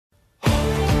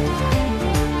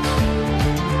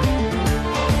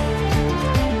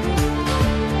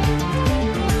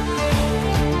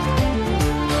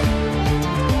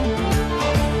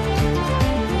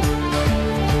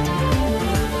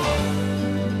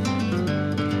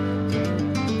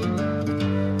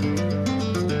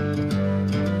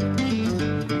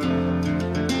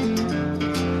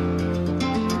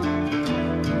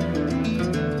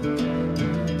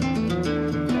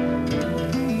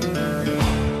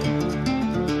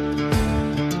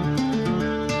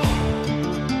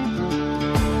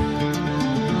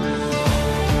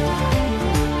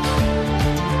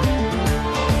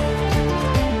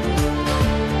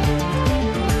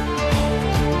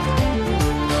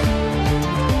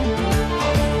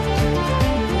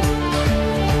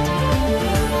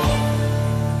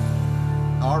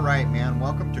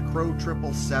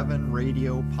Epi006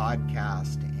 Radio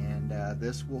Podcast, and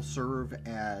this will serve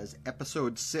as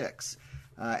episode 6.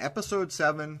 Episode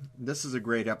 7, this is a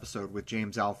great episode with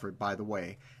James Alfred, by the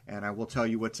way, and I will tell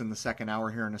you what's in the second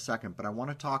hour here in a second, but I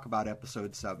want to talk about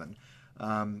episode 7.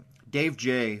 Dave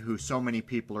J., who so many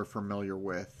people are familiar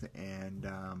with, and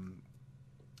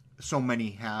so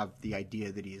many have the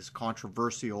idea that he is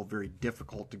controversial, very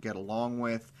difficult to get along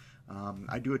with.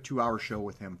 I do a 2-hour show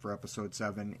with him for episode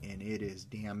 7, and it is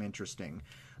damn interesting.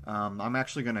 I'm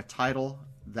actually going to title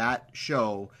that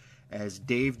show as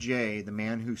Dave J., the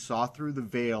man who saw through the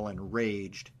veil and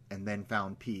raged and then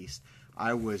found peace.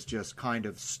 I was just kind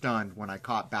of stunned when I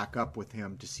caught back up with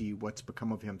him to see what's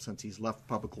become of him since he's left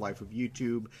public life of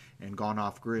YouTube and gone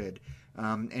off grid.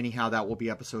 Anyhow, that will be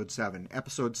episode 7.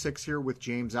 Episode 6 here with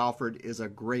James Alfred is a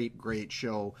great, great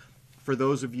show. For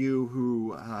those of you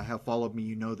who have followed me,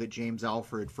 you know that James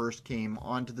Alfred first came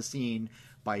onto the scene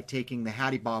by taking the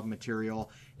Hattie Bob material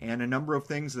and a number of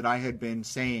things that I had been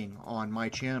saying on my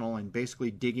channel and basically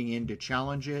digging in to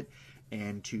challenge it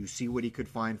and to see what he could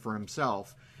find for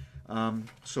himself.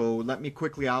 So let me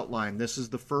quickly outline. This is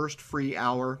the first free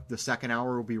hour. The second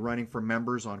hour will be running for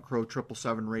members on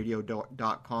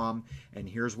crow777radio.com, and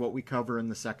here's what we cover in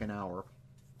the second hour.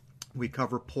 We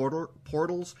cover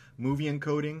portals, movie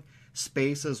encoding,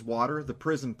 space as water, the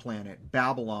prison planet,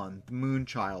 Babylon, the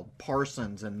Moonchild,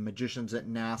 Parsons and the magicians at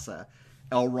NASA,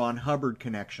 L. Ron Hubbard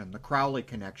connection, the Crowley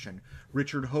connection,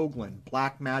 Richard Hoagland,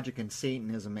 black magic and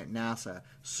Satanism at NASA,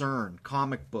 CERN,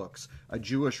 comic books, a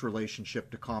Jewish relationship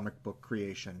to comic book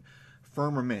creation,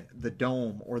 firmament, the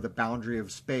dome or the boundary of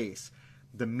space,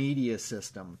 the media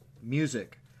system,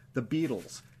 music, the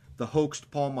Beatles, the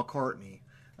hoaxed Paul McCartney,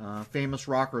 famous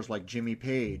rockers like Jimmy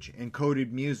Page,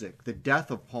 encoded music, the death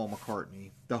of Paul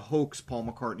McCartney, the hoax Paul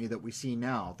McCartney that we see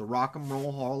now, the Rock and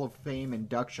Roll Hall of Fame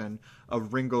induction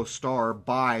of Ringo Starr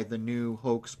by the new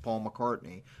hoax Paul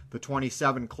McCartney, the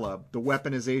 27 Club, the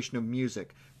weaponization of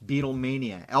music,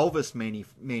 Beatlemania, Elvis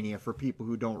mania for people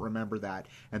who don't remember that,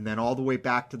 and then all the way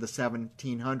back to the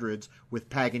 1700s with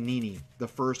Paganini, the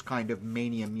first kind of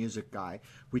mania music guy.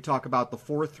 We talk about the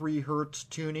 4/3 hertz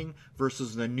tuning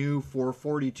versus the new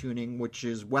 440 tuning, which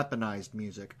is weaponized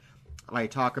music. I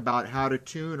talk about how to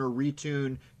tune or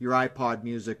retune your iPod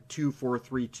music to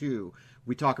 432.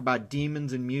 We talk about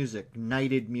demons in music,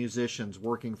 knighted musicians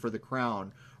working for the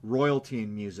crown, royalty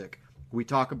in music. We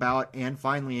talk about and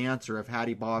finally answer if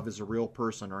Hattie Bob is a real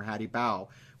person or Hattie Bow.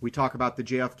 We talk about the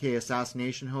JFK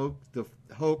assassination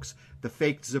hoax, the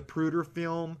fake Zapruder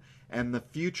film, and the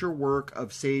future work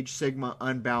of Sage Sigma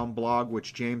Unbound blog,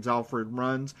 which James Alfred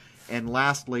runs. And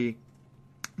lastly,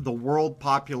 the world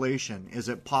population. Is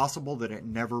it possible that it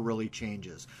never really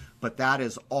changes? But that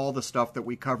is all the stuff that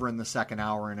we cover in the second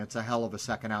hour, and it's a hell of a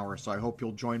second hour. So I hope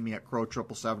you'll join me at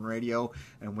Crow777 Radio.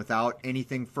 And without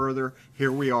anything further,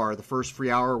 here we are, the first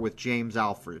free hour with James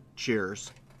Alfred.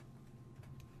 Cheers.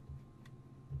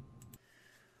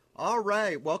 All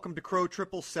right, welcome to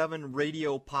Crow777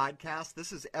 Radio Podcast.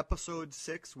 This is episode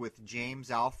 6 with James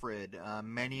Alfred.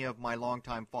 Many of my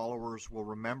longtime followers will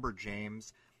remember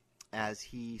James as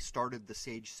he started the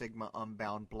Sage Sigma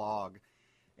Unbound blog.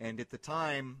 And at the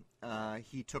time,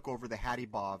 he took over the Hattie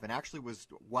Bob. And actually,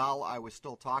 while I was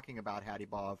still talking about Hattie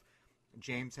Bob,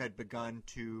 James had begun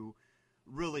to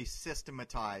really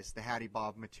systematize the Hattie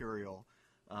Bob material.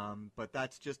 But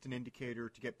that's just an indicator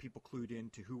to get people clued in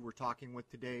to who we're talking with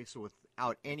today. So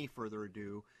without any further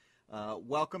ado,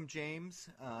 welcome, James.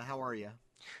 How are you?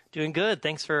 Doing good.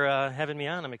 Thanks for having me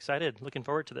on. I'm excited. Looking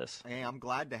forward to this. Hey, I'm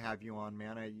glad to have you on,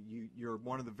 man. You're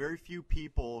one of the very few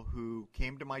people who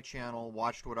came to my channel,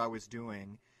 watched what I was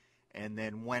doing, and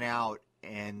then went out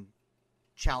and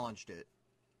challenged it,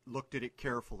 looked at it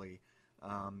carefully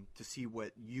to see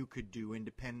what you could do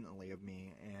independently of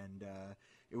me. And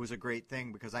it was a great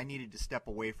thing because I needed to step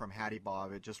away from Hattie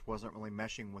Bob. It just wasn't really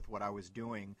meshing with what I was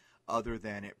doing, other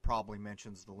than it probably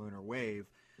mentions the lunar wave.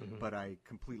 But I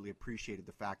completely appreciated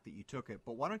the fact that you took it.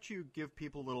 But why don't you give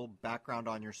people a little background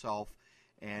on yourself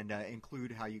and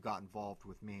include how you got involved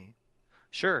with me?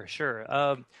 Sure.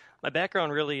 My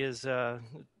background really is kind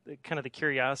of the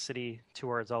curiosity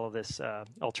towards all of this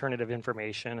alternative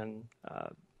information and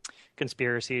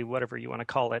conspiracy, whatever you want to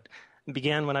call it. It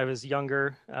began when I was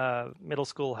younger, middle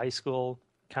school, high school,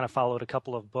 kind of followed a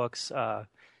couple of books.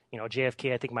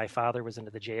 JFK, I think my father was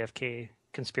into the JFK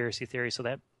conspiracy theory, so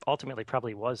that ultimately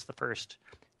probably was the first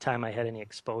time I had any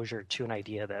exposure to an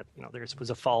idea that there was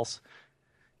a false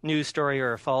news story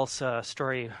or a false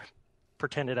story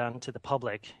pretended onto the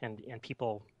public, and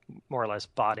people more or less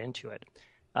bought into it.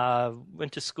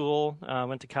 Went to school,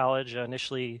 went to college,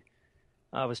 initially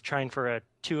I was trying for a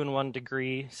 2-in-1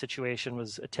 degree situation,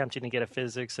 was attempting to get a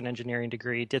physics and engineering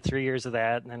degree, did 3 years of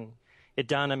that, and then it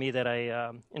dawned on me that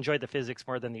I enjoyed the physics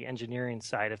more than the engineering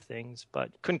side of things, but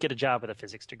couldn't get a job with a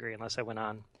physics degree unless I went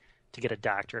on to get a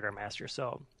doctorate or master's.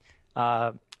 So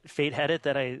fate had it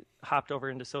that I hopped over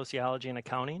into sociology and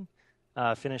accounting,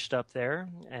 finished up there,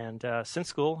 and since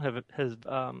school has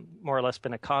more or less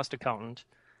been a cost accountant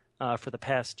for the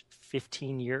past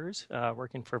 15 years,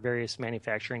 working for various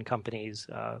manufacturing companies,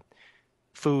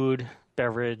 food,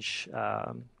 beverage,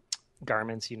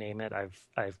 garments, you name it.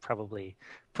 I've probably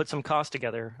put some cost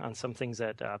together on some things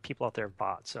that people out there have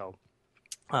bought. So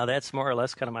that's more or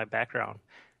less kind of my background.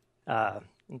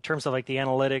 In terms of like the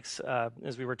analytics,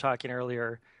 as we were talking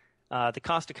earlier, the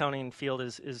cost accounting field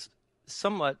is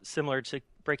somewhat similar to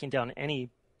breaking down any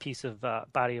piece of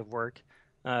body of work.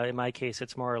 In my case,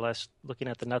 it's more or less looking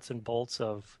at the nuts and bolts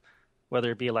of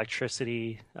whether it be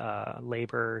electricity,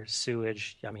 labor,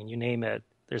 sewage, I mean, you name it,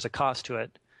 there's a cost to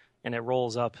it, and it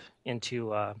rolls up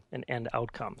into an end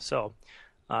outcome. So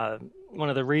one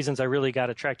of the reasons I really got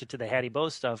attracted to the Hattie Bow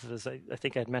stuff is I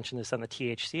think I'd mentioned this on the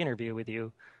THC interview with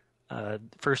you.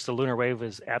 First, the lunar wave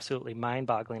was absolutely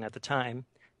mind-boggling at the time,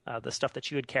 the stuff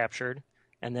that you had captured.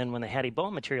 And then when the Hattie Bow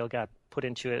material got put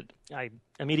into it, I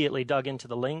immediately dug into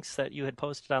the links that you had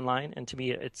posted online. And to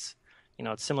me, it's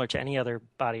similar to any other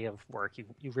body of work.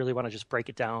 You really want to just break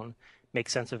it down, make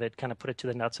sense of it, kind of put it to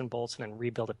the nuts and bolts, and then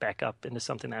rebuild it back up into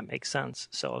something that makes sense.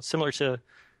 So it's similar to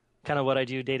kind of what I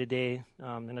do day to day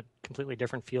in a completely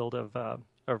different field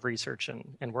of research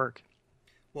and work.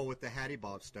 Well, with the Hattie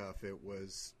Bow stuff, it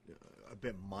was a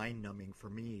bit mind-numbing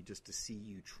for me just to see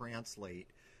you translate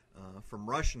from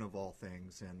Russian of all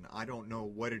things. And I don't know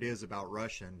what it is about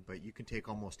Russian, but you can take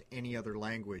almost any other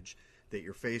language that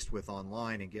you're faced with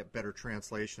online and get better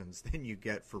translations than you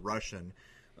get for Russian.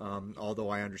 Although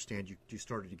I understand you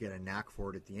started to get a knack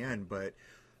for it at the end, but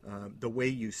the way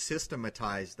you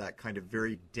systematize that kind of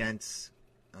very dense,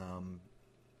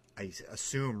 I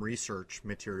assume, research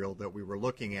material that we were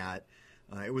looking at,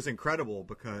 it was incredible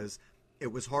because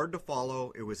it was hard to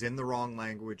follow. It was in the wrong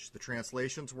language. The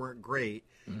translations weren't great,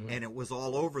 and it was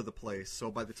all over the place.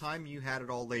 So by the time you had it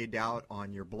all laid out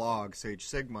on your blog, Sage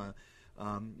Sigma,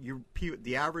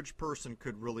 the average person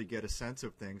could really get a sense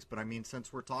of things. But I mean,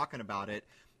 since we're talking about it,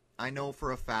 I know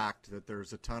for a fact that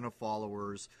there's a ton of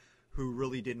followers who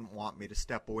really didn't want me to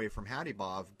step away from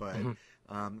Hattibov, but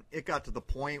it got to the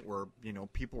point where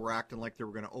people were acting like they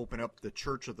were going to open up the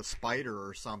Church of the Spider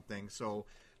or something. So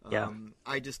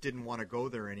I just didn't want to go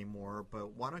there anymore.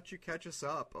 But why don't you catch us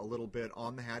up a little bit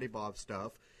on the Hattibov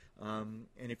stuff, and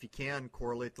if you can,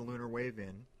 correlate the lunar wave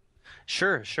in.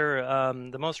 Sure.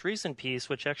 The most recent piece,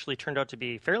 which actually turned out to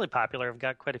be fairly popular, I've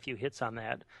got quite a few hits on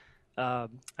that.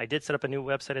 I did set up a new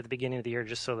website at the beginning of the year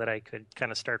just so that I could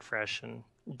kind of start fresh and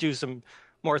do some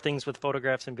more things with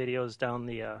photographs and videos down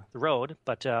the road.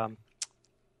 But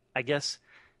I guess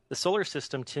the solar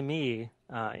system, to me,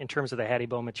 in terms of the Hattie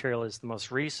Bow material, is the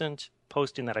most recent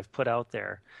posting that I've put out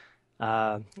there.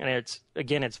 And it's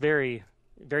very,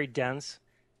 very dense.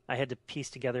 I had to piece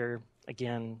together,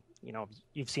 again,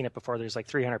 you've seen it before. There's like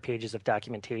 300 pages of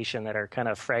documentation that are kind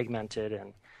of fragmented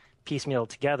and piecemeal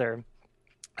together,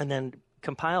 and then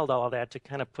compiled all of that to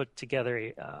kind of put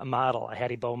together a model, a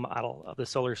Hattie Bow model of the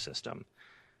solar system.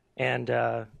 And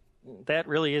that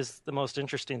really is the most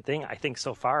interesting thing, I think,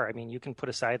 so far. I mean, you can put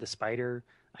aside the spider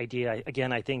idea.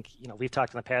 Again, I think, we've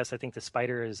talked in the past, I think the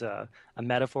spider is a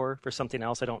metaphor for something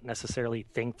else. I don't necessarily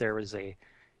think there was a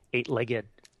 8-legged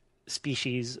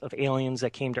species of aliens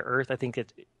that came to Earth. I think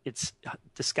it's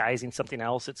disguising something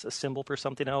else. It's a symbol for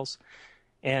something else.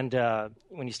 And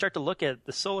when you start to look at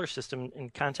the solar system in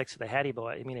context of the Hattie Bow,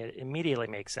 I mean, it immediately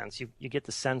makes sense. You get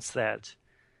the sense that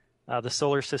the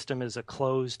solar system is a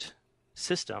closed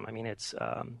system. I mean, it's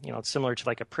it's similar to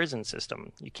like a prison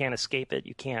system. You can't escape it.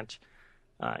 You can't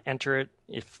enter it.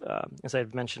 If, as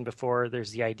I've mentioned before,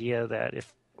 there's the idea that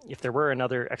if there were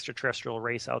another extraterrestrial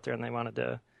race out there and they wanted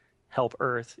to help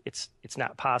Earth, it's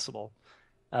not possible.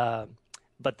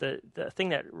 But the thing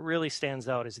that really stands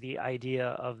out is the idea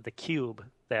of the cube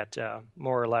that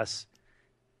more or less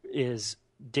is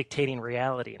dictating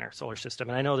reality in our solar system.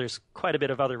 And I know there's quite a bit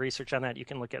of other research on that. You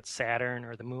can look at Saturn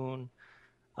or the moon.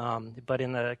 But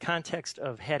in the context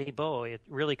of Hattie Bow, it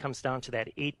really comes down to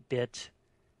that 8-bit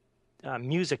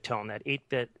music tone, that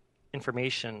 8-bit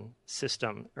information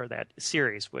system, or that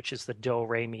series, which is the do,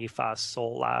 re, mi, fa,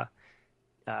 sol, la,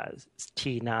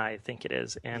 ti, na, I think it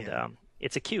is. And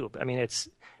it's a cube. I mean, it's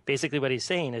basically what he's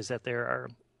saying is that there are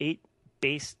 8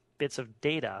 base bits of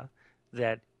data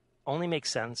that only make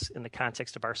sense in the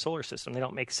context of our solar system. They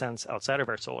don't make sense outside of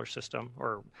our solar system.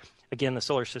 Or, again, the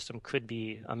solar system could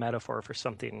be a metaphor for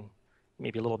something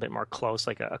maybe a little bit more close,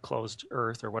 like a closed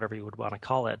Earth or whatever you would want to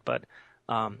call it. But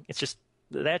it's just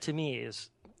that to me it's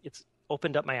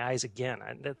opened up my eyes again.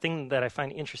 The thing that I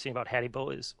find interesting about Hattie-Bow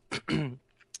is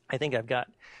I think I've got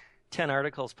 10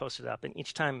 articles posted up, and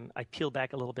each time I peel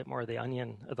back a little bit more of the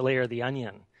onion, the layer of the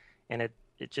onion, and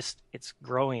it's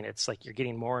growing. It's like you're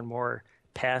getting more and more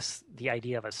past the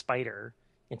idea of a spider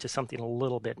into something a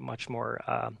little bit much more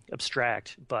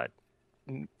abstract, but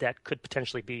that could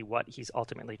potentially be what he's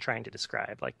ultimately trying to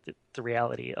describe, like the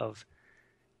reality of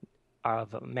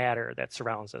matter that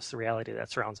surrounds us, the reality that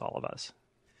surrounds all of us.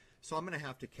 So I'm going to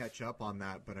have to catch up on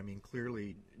that, but I mean,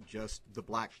 clearly just the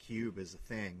black cube is a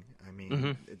thing. I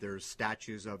mean, there's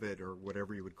statues of it, or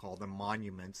whatever you would call them,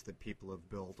 monuments that people have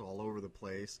built all over the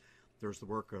place. There's the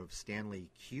work of Stanley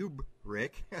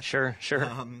Kubrick. Sure.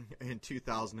 In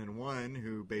 2001,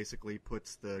 who basically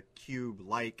puts the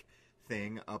cube-like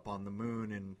thing up on the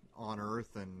moon and on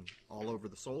Earth and all over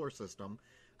the solar system.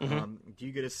 Do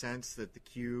you get a sense that the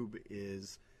cube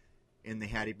is, in the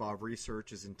Hattie-Bow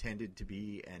research, is intended to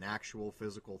be an actual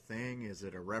physical thing? Is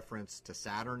it a reference to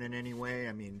Saturn in any way?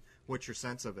 I mean, what's your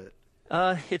sense of it?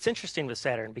 It's interesting with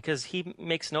Saturn because he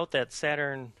makes note that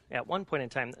Saturn, at one point in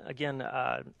time, again,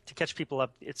 to catch people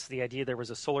up, it's the idea there was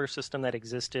a solar system that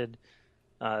existed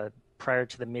prior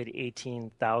to the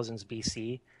mid-18,000s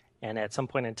BC, and at some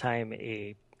point in time,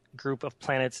 a group of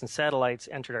planets and satellites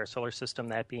entered our solar system,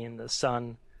 that being the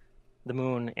Sun, the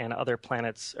Moon, and other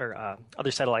planets or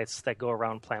other satellites that go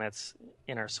around planets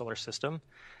in our solar system.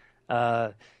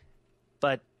 But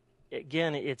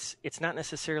again, it's not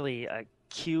necessarily a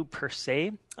cube per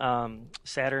se.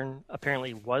 Saturn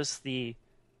apparently was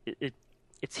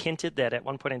it's hinted that at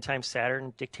one point in time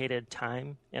Saturn dictated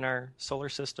time in our solar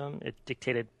system. It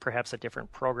dictated perhaps a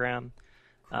different program.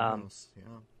 Chronos,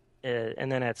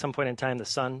 and then at some point in time the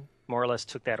Sun more or less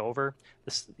took that over.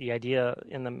 The idea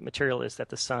in the material is that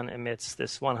the Sun emits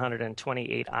this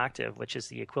 128 octave, which is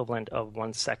the equivalent of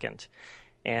 1 second.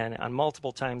 And on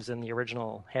multiple times in the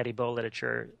original Hattie-Bow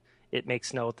literature, it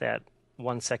makes note that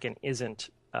 1 second isn't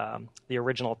the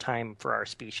original time for our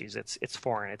species. It's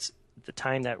foreign. It's the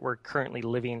time that we're currently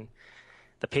living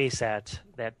the pace at,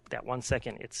 that 1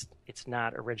 second. It's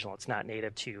not original. It's not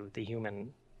native to the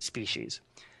human species.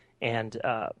 And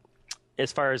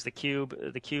as far as the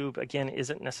cube again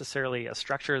isn't necessarily a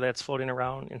structure that's floating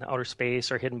around in outer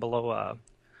space or hidden below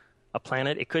a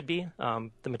planet. It could be.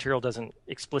 The material doesn't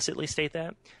explicitly state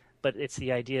that, but it's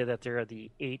the idea that there are the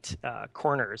 8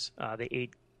 corners, the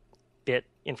 8-bit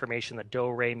information, the do,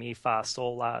 re, mi, fa,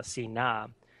 sol, la, si, na.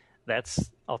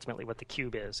 That's ultimately what the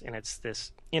cube is, and it's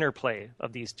this interplay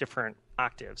of these different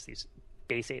octaves, these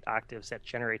base 8 octaves that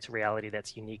generates a reality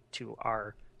that's unique to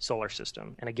our solar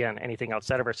system. And again, anything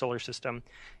outside of our solar system,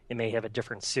 it may have a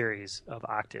different series of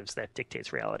octaves that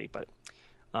dictates reality. But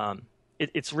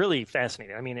it's really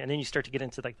fascinating. I mean, and then you start to get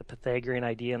into like the Pythagorean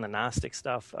idea and the Gnostic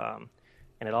stuff, and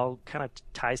it all kind of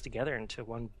ties together into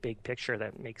one big picture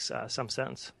that makes some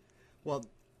sense. Well,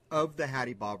 of the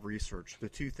Hattie-Bow research, the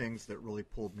 2 things that really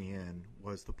pulled me in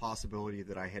was the possibility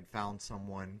that I had found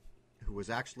someone who was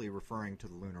actually referring to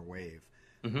the lunar wave.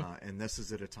 And this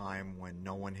is at a time when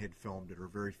no one had filmed it, or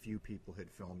very few people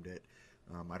had filmed it.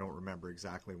 I don't remember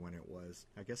exactly when it was.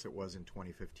 I guess it was in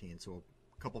 2015, so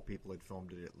a couple people had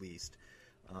filmed it at least.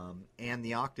 And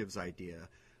the octaves idea.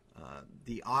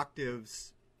 The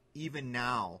octaves, even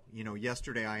now,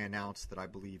 yesterday I announced that I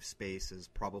believe space is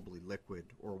probably liquid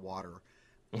or water.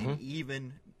 And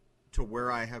even to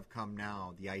where I have come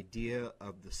now, the idea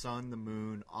of the Sun, the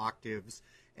Moon, octaves,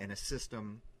 and a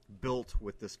system built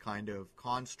with this kind of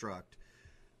construct,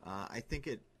 I think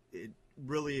it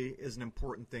really is an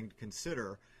important thing to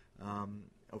consider.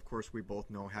 Of course, we both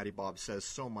know Hattie-Bow says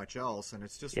so much else, and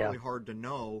it's just really hard to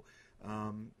know,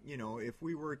 if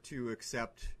we were to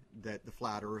accept that the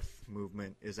Flat Earth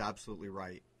movement is absolutely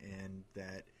right and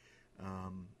that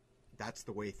that's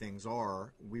the way things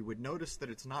are, we would notice that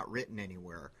it's not written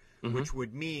anywhere, which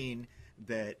would mean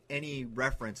that any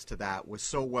reference to that was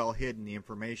so well hidden the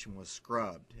information was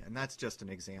scrubbed. And that's just an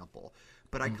example.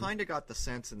 But I kind of got the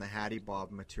sense in the Hattie-Bow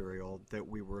material that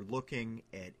we were looking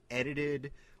at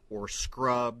edited or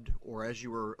scrubbed, or as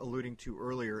you were alluding to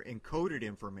earlier, encoded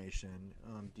information.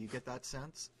 Do you get that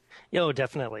sense? Yeah,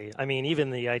 definitely. I mean,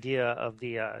 even the idea of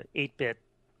the 8-bit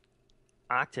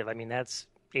octave, I mean, that's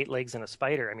 8 legs in a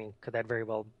spider. I mean, could that very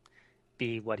well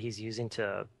be what he's using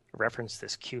to reference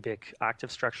this cubic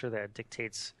octave structure that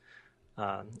dictates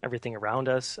everything around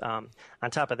us. On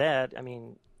top of that, I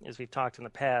mean, as we've talked in the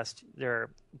past, there are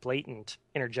blatant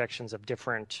interjections of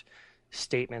different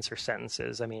statements or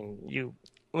sentences. I mean,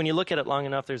 when you look at it long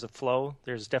enough, there's a flow.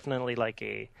 There's definitely like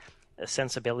a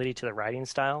sensibility to the writing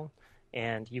style,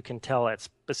 and you can tell at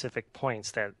specific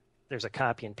points that there's a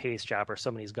copy and paste job or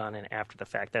somebody's gone in after the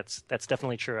fact. That's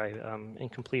definitely true. I'm in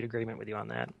complete agreement with you on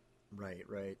that.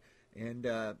 Right. And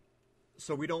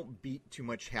so we don't beat too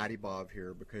much Hattie Bob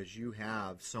here because you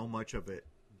have so much of it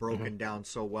broken down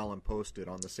so well and posted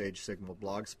on the Sage Signal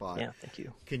blog spot. Yeah, thank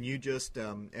you. Can you just,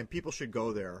 and people should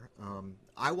go there.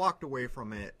 I walked away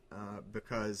from it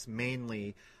because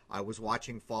mainly I was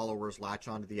watching followers latch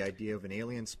onto the idea of an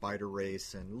alien spider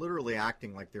race and literally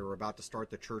acting like they were about to start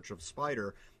the Church of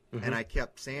Spider. And I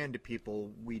kept saying to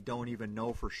people, we don't even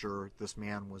know for sure this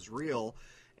man was real.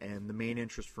 And the main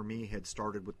interest for me had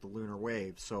started with the lunar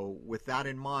wave. So with that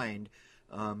in mind,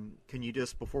 can you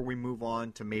just, before we move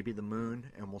on to maybe the moon,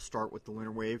 and we'll start with the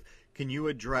lunar wave, can you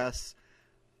address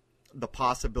the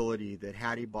possibility that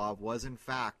Hattie Bob was in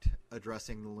fact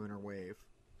addressing the lunar wave?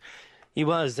 He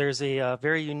was. There's a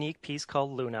very unique piece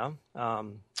called Luna,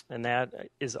 and that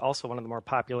is also one of the more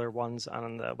popular ones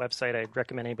on the website. I'd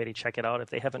recommend anybody check it out if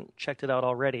they haven't checked it out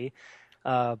already.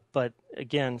 But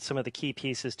again, some of the key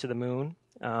pieces to the moon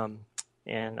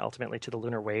and ultimately to the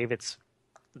lunar wave.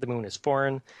 The moon is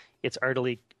foreign. It's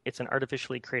an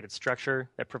artificially created structure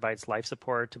that provides life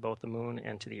support to both the moon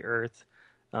and to the Earth.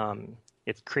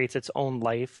 It creates its own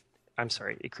life.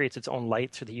 It creates its own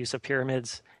light through the use of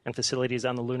pyramids and facilities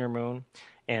on the lunar moon,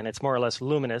 and it's more or less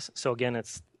luminous. So again,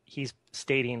 he's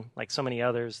stating, like so many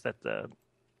others, that the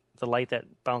light that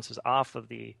bounces off of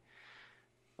the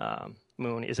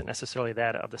moon isn't necessarily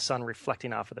that of the sun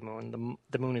reflecting off of the moon.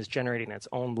 The moon is generating its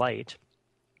own light,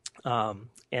 and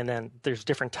then there's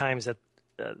different times that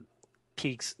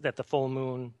peaks that the full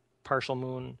moon, partial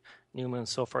moon, new moon,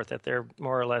 so forth, that they're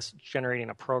more or less generating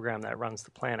a program that runs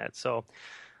the planet. So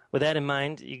with that in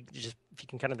mind, if you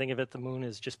can kind of think of it, the moon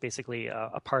is just basically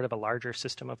a part of a larger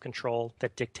system of control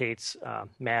that dictates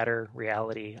matter,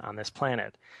 reality on this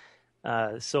planet.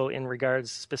 So in regards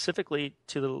specifically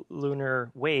to the lunar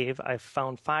wave, I've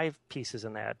found 5 pieces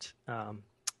in that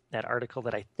article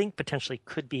that I think potentially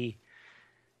could be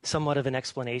somewhat of an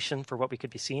explanation for what we could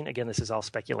be seeing. Again, this is all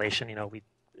speculation.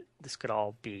 This could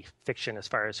all be fiction as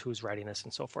far as who's writing this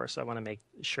and so forth. So I want to make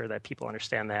sure that people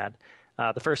understand that.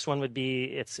 The first one would be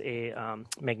it's a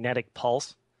magnetic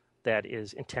pulse that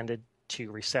is intended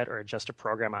to reset or adjust a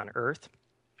program on Earth.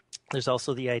 There's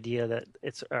also the idea that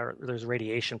there's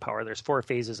radiation power. There's 4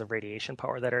 phases of radiation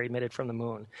power that are emitted from the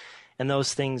moon. And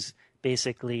those things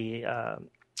basically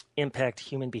impact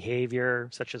human behavior,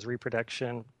 such as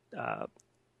reproduction,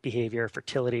 behavior,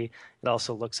 fertility. It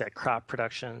also looks at crop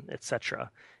production, etc.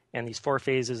 And these 4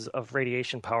 phases of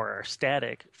radiation power are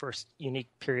static for unique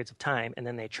periods of time, and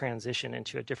then they transition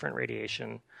into a different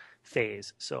radiation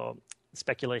phase. So the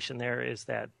speculation there is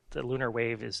that the lunar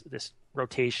wave is this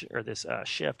rotation or this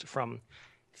shift from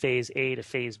phase A to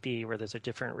phase B, where there's a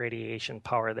different radiation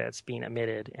power that's being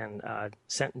emitted and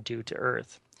sent due to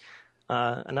Earth.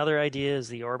 Another idea is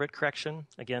the orbit correction.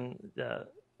 Again,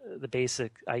 the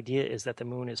basic idea is that the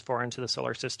moon is foreign to the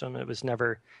solar system. It was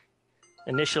never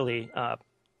initially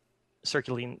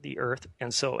circulating the Earth,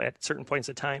 and so at certain points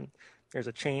in time, there's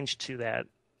a change to that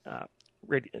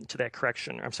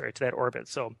correction. To that orbit.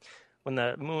 So when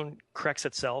the moon corrects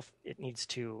itself, it needs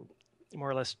to more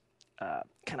or less I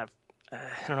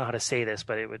don't know how to say this,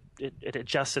 but it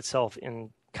adjusts itself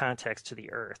in context to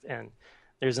the Earth. And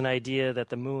there's an idea that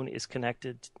the moon is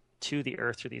connected to the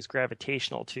Earth through these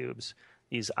gravitational tubes.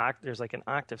 There's like an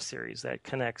octave series that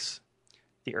connects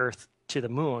the Earth to the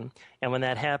moon, and when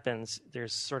that happens,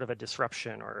 there's sort of a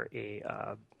disruption or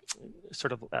a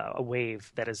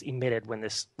wave that is emitted when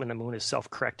the moon is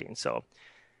self-correcting. So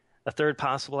a third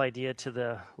possible idea to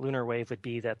the lunar wave would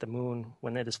be that the moon,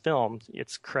 when it is filmed,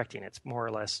 it's correcting. It's more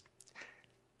or less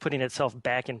putting itself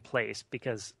back in place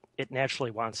because it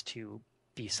naturally wants to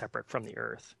be separate from the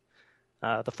Earth.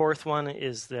 The fourth one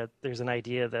is that there's an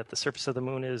idea that the surface of the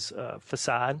moon is a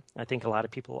facade. I think a lot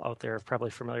of people out there are probably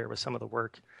familiar with some of the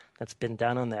work that's been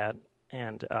done on that.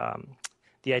 And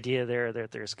the idea there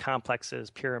that there's complexes,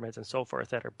 pyramids, and so forth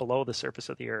that are below the surface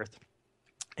of the Earth,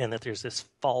 and that there's this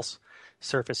false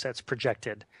surface that's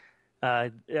projected.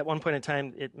 At one point in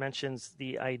time, it mentions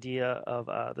the idea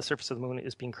of the surface of the moon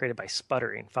is being created by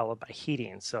sputtering, followed by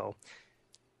heating. So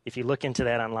if you look into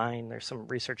that online, there's some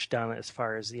research done as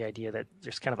far as the idea that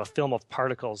there's kind of a film of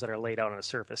particles that are laid out on a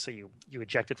surface. So you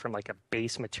eject it from like a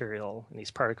base material, and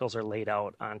these particles are laid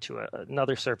out onto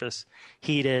another surface,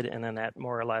 heated, and then that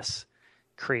more or less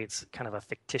creates kind of a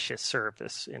fictitious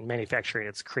surface. In manufacturing,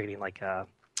 it's creating like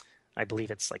I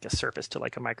believe it's like a surface to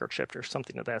like a microchip or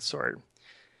something of that sort.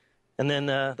 And then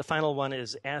the final one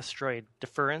is asteroid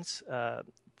deference.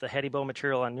 The Hadi-Bow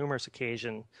material on numerous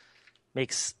occasions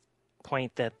makes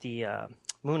point that the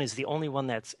moon is the only one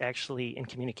that's actually in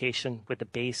communication with the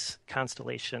base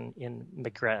constellation in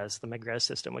Megrez, the Megrez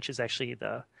system, which is actually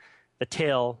the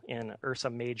tail in Ursa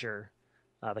Major,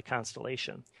 the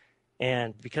constellation.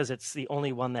 And because it's the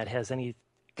only one that has any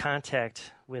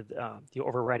contact with the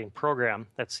overriding program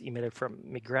that's emitted from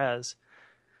Megrez,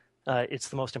 it's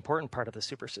the most important part of the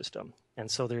supersystem.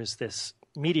 And so there's this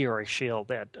meteoroid shield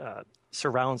that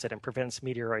surrounds it and prevents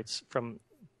meteoroids from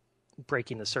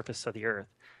breaking the surface of the Earth.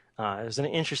 There's an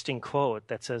interesting quote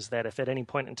that says that if at any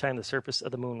point in time the surface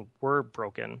of the moon were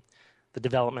broken, the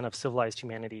development of civilized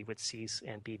humanity would cease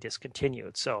and be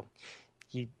discontinued. So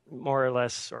he more or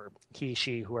less, or he,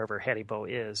 she, whoever Hadi-Bow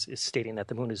is stating that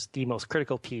the moon is the most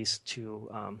critical piece to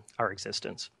our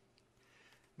existence.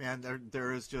 Man,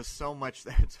 there is just so much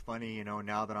that's funny,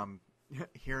 now that I'm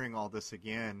hearing all this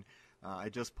again. I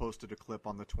just posted a clip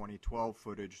on the 2012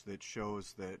 footage that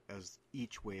shows that as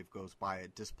each wave goes by,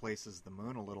 it displaces the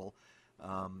moon a little.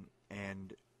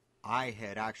 And I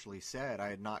had actually said I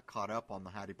had not caught up on the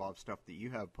Hadi-Bob stuff that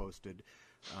you have posted.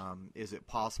 Is it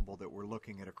possible that we're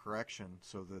looking at a correction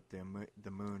so that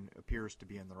the moon appears to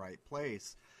be in the right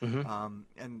place? Mm-hmm.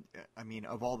 And I mean,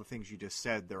 of all the things you just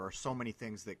said, there are so many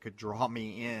things that could draw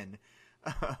me in.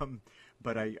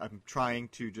 But I'm trying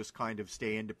to just kind of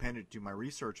stay independent, do my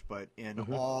research. But in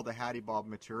all the Hadi-Bob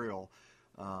material,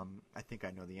 I think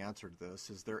I know the answer to this.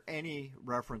 Is there any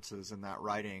references in that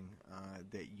writing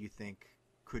that you think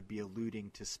could be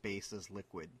alluding to space as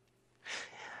liquid?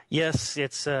 Yes,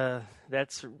 it's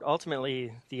that's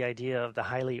ultimately the idea of the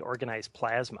highly organized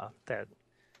plasma, that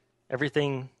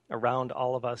everything around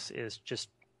all of us is just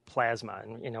plasma,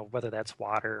 and whether that's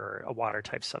water or a water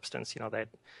type substance, that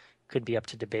could be up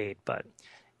to debate. But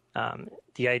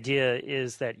the idea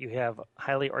is that you have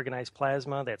highly organized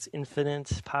plasma that's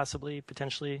infinite, possibly,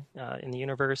 potentially, in the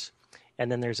universe, and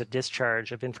then there's a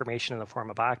discharge of information in the form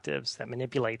of octaves that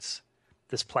manipulates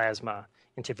this plasma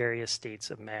into various states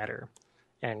of matter.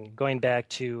 And going back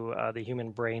to the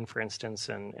human brain, for instance,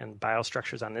 and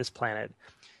biostructures on this planet,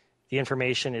 the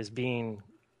information is being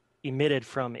emitted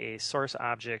from a source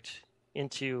object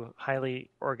into highly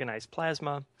organized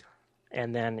plasma,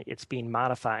 and then it's being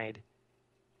modified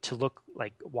to look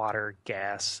like water,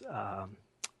 gas,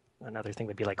 another thing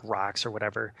would be like rocks or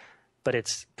whatever, but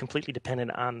it's completely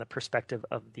dependent on the perspective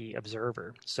of the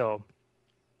observer. So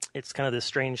it's kind of this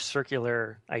strange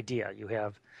circular idea. You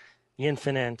have the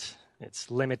infinite,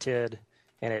 it's limited,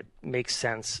 and it makes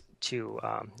sense to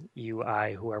you,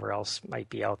 I, whoever else might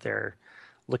be out there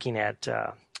looking at,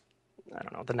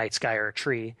 the night sky or a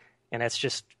tree, and that's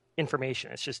just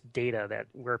information. It's just data that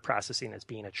we're processing as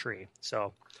being a tree.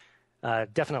 So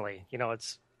definitely,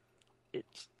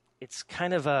 it's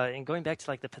kind of, and going back to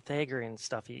like the Pythagorean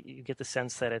stuff, you get the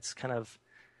sense that it's kind of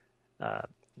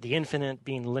the infinite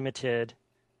being limited,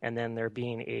 and then there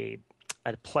being a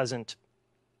pleasant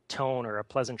tone or a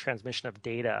pleasant transmission of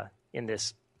data in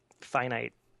this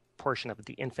finite portion of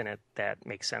the infinite that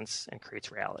makes sense and creates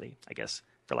reality, I guess,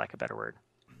 for lack of a better word.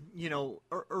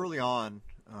 Early on,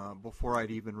 before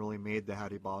I'd even really made the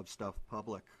Hadi-Bob stuff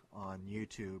public on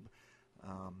YouTube,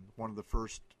 one of the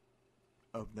first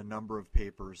of the number of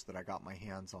papers that I got my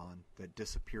hands on that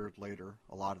disappeared later,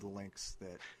 a lot of the links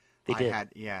that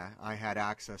I had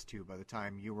access to by the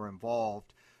time you were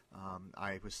involved,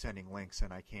 I was sending links,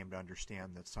 and I came to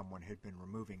understand that someone had been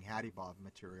removing Hadi-Bob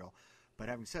material. But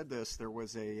having said this, there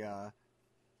was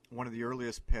one of the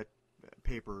earliest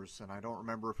papers, and I don't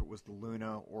remember if it was the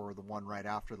Luna or the one right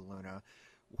after the Luna,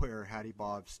 where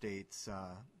Hadi-Bob states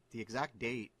the exact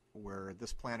date where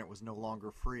this planet was no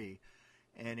longer free.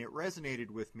 And it resonated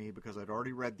with me because I'd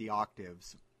already read the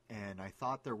octaves, and I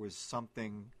thought there was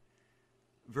something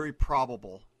very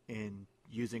probable in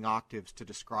using octaves to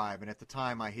describe. And at the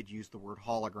time, I had used the word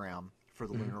hologram for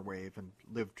the lunar wave and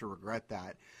lived to regret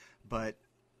that. But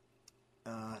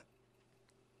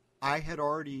I had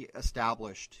already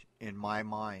established in my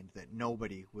mind that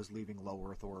nobody was leaving low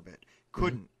Earth orbit.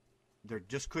 There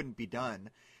just couldn't be done.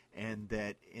 And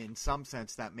that in some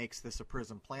sense that makes this a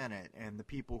prison planet, and the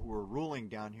people who are ruling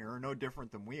down here are no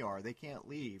different than we are. They can't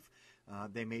leave.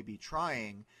 They may be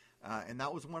trying, and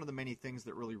that was one of the many things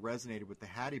that really resonated with the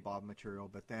Hadi-Bob material.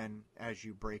 But then as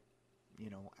you break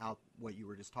out what you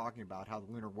were just talking about, how the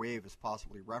lunar wave is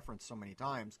possibly referenced so many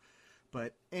times.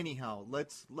 But anyhow,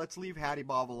 let's leave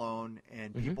Hadi-Bob alone,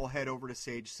 and people head over to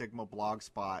Sage Sigma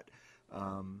Blogspot.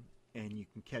 and you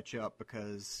can catch up,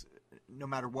 because no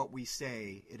matter what we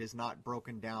say, it is not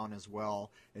broken down as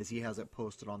well as he has it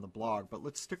posted on the blog. But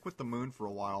let's stick with the moon for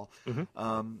a while.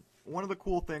 One of the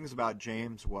cool things about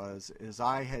James is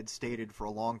I had stated for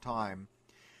a long time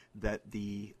that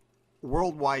the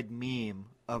worldwide meme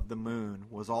of the moon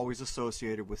was always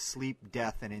associated with sleep,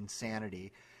 death, and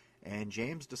insanity. And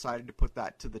James decided to put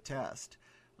that to the test.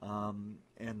 And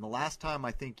the last time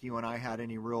I think you and I had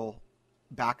any real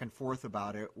back and forth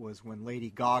about it was when Lady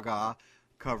Gaga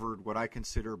covered what I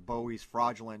consider Bowie's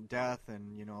Fraudulent Death,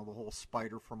 and, you know, the whole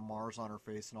spider from Mars on her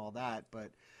face and all that.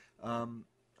 But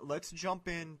let's jump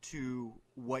into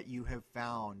what you have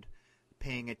found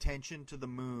paying attention to the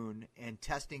moon and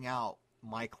testing out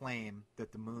my claim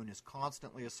that the moon is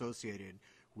constantly associated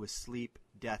with sleep,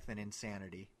 death, and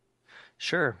insanity.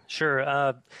 Sure.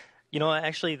 You know,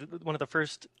 actually, one of the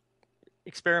first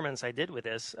experiments I did with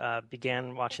this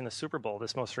began watching the Super Bowl,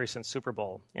 this most recent Super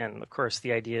Bowl. And, of course,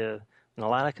 the idea in a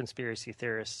lot of conspiracy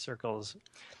theorist circles,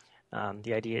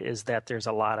 the idea is that there's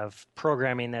a lot of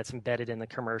programming that's embedded in the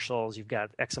commercials. You've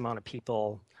got X amount of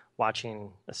people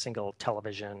watching a single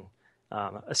television,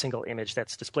 a single image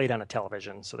that's displayed on a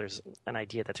television. So there's an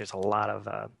idea that there's a lot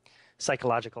of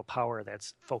psychological power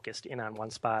that's focused in on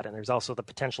one spot. And there's also the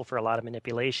potential for a lot of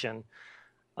manipulation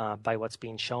by what's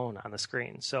being shown on the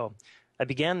screen. So I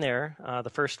began there. The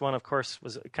first one, of course,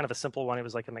 was kind of a simple one. It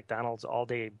was like a McDonald's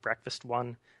all-day breakfast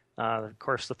one. Of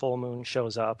course, the full moon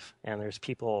shows up, and there's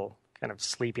people kind of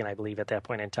sleeping, I believe, at that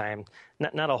point in time.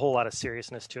 Not a whole lot of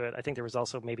seriousness to it. I think there was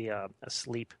also maybe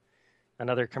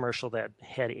another commercial that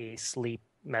had a sleep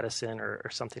medicine or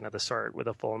something of the sort with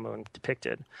a full moon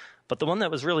depicted. But the one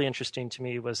that was really interesting to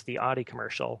me was the Audi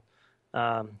commercial.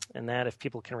 And that, if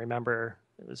people can remember,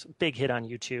 it was a big hit on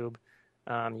YouTube.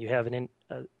 You have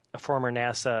a former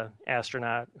NASA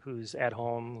astronaut who's at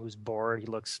home, who's bored. He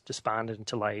looks despondent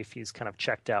to life. He's kind of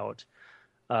checked out.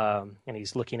 And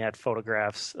he's looking at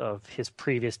photographs of his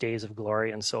previous days of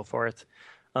glory and so forth.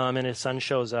 And his son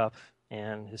shows up,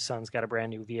 and his son's got a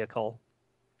brand new vehicle.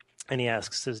 And he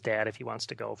asks his dad if he wants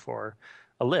to go for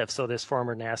a lift. So this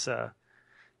former NASA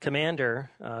commander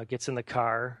gets in the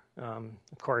car.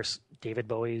 Of course, David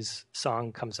Bowie's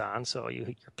song comes on, so you're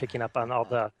picking up on all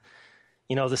the,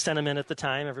 the sentiment at the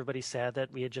time. Everybody's sad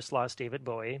that we had just lost David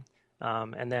Bowie.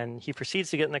 And then he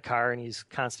proceeds to get in the car, and he's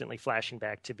constantly flashing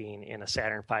back to being in a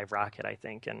Saturn V rocket, I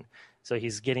think. And so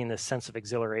he's getting this sense of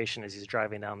exhilaration as he's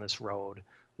driving down this road,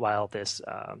 while this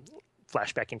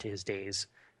flashback into his days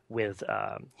with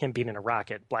him being in a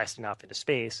rocket blasting off into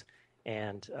space.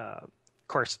 And, of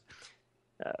course,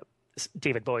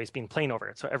 David Bowie's being playing over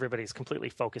it. So everybody's completely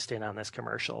focused in on this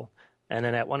commercial. And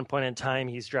then at one point in time,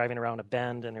 he's driving around a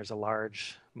bend, and there's a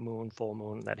large full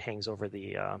moon that hangs over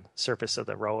the surface of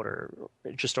the road, or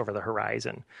just over the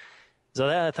horizon. So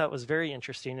that I thought was very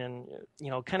interesting, and,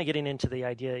 kind of getting into the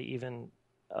idea even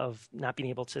of not being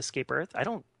able to escape Earth. I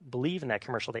don't believe in that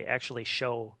commercial they actually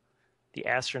show the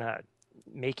astronaut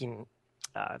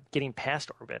getting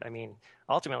past orbit. I mean,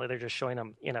 ultimately they're just showing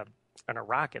him in a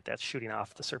rocket that's shooting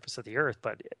off the surface of the Earth,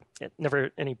 but at never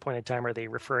at any point in time are they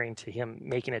referring to him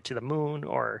making it to the moon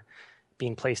or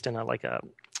being placed in a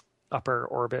upper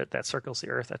orbit that circles the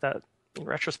Earth. I thought, in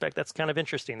retrospect, that's kind of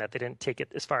interesting that they didn't take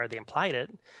it as far as they implied it,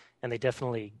 and they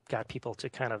definitely got people to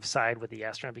kind of side with the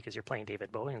astronaut because you're playing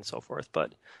David Bowie and so forth,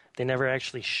 but they never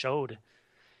actually showed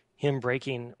him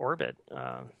breaking orbit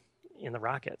in the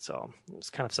rocket. So it was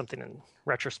kind of something in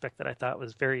retrospect that I thought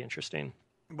was very interesting.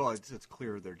 Well, it's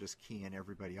clear they're just keying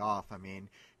everybody off. I mean,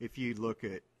 if you look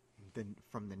at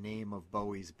from the name of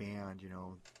Bowie's band,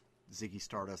 Ziggy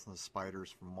Stardust and the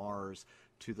Spiders from Mars,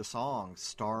 to the song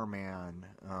Starman,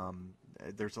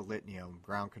 there's a litany of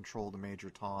Ground Control to Major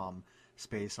Tom,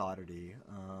 Space Oddity.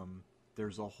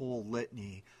 There's a whole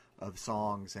litany of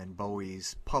songs and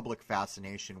Bowie's public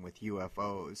fascination with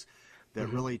UFOs that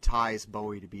really ties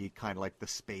Bowie to be kind of like the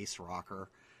space rocker.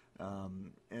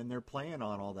 And they're playing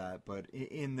on all that, but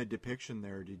in the depiction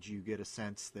there, did you get a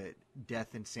sense that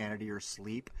death, insanity, or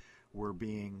sleep were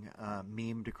being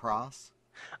memed across?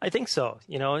 I think so.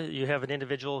 You have an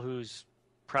individual who's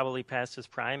probably past his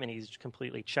prime, and he's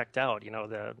completely checked out.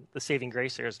 The saving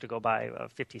grace there is to go buy a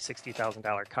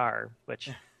 $50,000-$60,000 car, which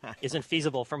isn't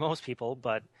feasible for most people.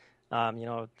 But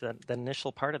the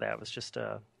initial part of that was just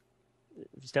it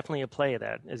was definitely a play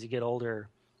that as you get older,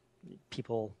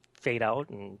 people fade out,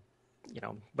 and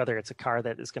whether it's a car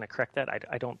that is going to correct that,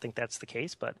 I don't think that's the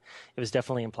case, but it was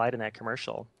definitely implied in that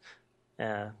commercial.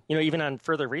 Even on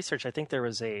further research, I think there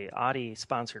was a Audi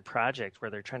sponsored project where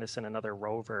they're trying to send another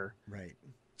rover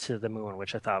to the moon,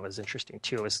 which I thought was interesting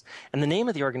too. And the name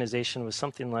of the organization was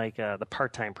something like the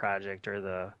Part-Time Project or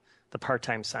the the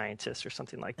part-time scientist or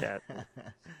something like that.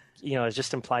 It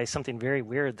just implies something very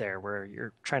weird there, where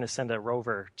you're trying to send a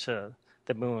rover to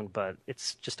the moon, but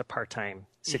it's just a part-time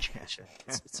situation.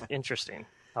 It's interesting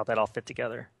how that all fit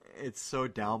together. It's so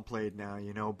downplayed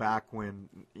now, back when,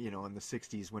 in the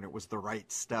 60s when it was the right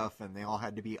stuff and they all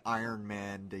had to be Iron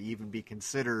Men to even be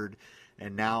considered.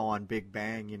 And now on Big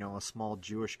Bang, a small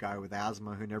Jewish guy with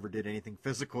asthma who never did anything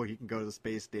physical, he can go to the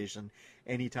space station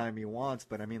anytime he wants.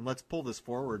 But, I mean, let's pull this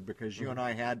forward, because you and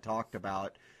I had talked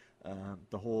about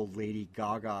the whole Lady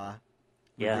Gaga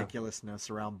ridiculousness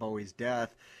around Bowie's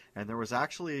death. And there was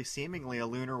actually seemingly a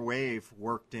lunar wave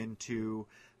worked into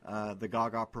the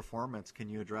Gaga performance. Can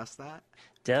you address that?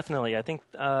 Definitely. I think,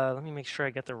 let me make sure I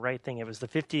get the right thing. It was the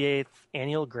 58th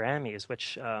annual Grammys,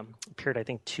 which appeared, I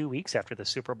think, 2 weeks after the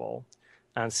Super Bowl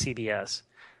on CBS.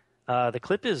 The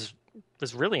clip was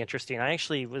really interesting. I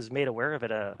actually was made aware of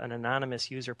it. An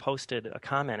anonymous user posted a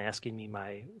comment asking me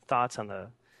my thoughts on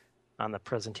the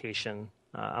presentation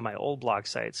on my old blog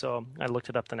site. So I looked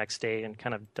it up the next day and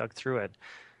kind of dug through it.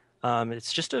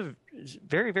 It's just a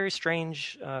very, very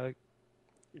strange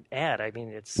ad. I mean,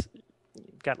 it's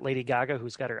got Lady Gaga,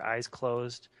 who's got her eyes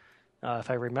closed.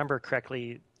 If I remember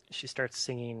correctly, she starts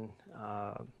singing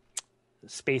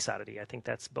Space Oddity. I think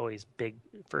that's Bowie's big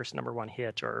first #1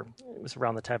 hit, or it was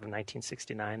around the time of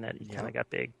 1969 that he kind of got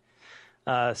big.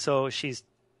 So she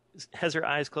has her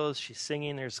eyes closed. She's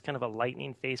singing. There's kind of a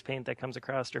lightning face paint that comes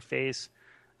across her face.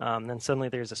 Then suddenly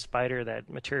there's a spider that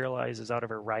materializes out of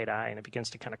her right eye, and it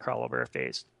begins to kind of crawl over her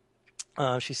face.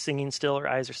 She's singing still. Her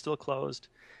eyes are still closed,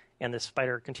 and the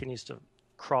spider continues to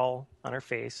crawl on her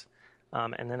face.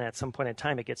 And then at some point in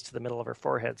time, it gets to the middle of her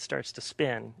forehead, starts to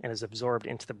spin, and is absorbed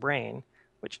into the brain,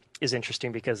 which is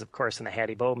interesting because, of course, in the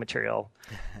Hattie Bow material,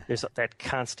 there's that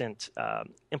constant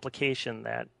implication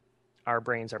that our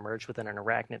brains are merged within an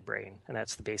arachnid brain, and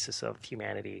that's the basis of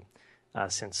humanity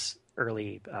since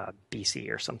early BC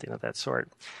or something of that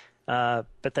sort. But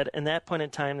that in that point in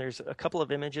time, there's a couple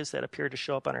of images that appear to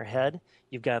show up on her head.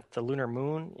 You've got the lunar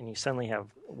moon, and you suddenly have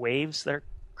waves that are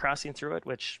crossing through it,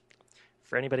 which,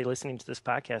 for anybody listening to this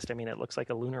podcast, I mean, it looks like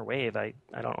a lunar wave. I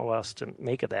don't know what else to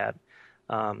make of that.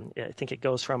 I think it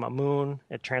goes from a moon,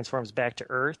 it transforms back to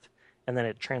Earth, and then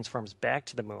it transforms back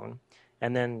to the moon.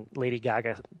 And then Lady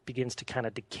Gaga begins to kind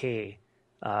of decay,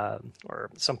 or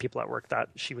some people at work thought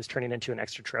she was turning into an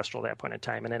extraterrestrial at that point in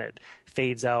time. And then it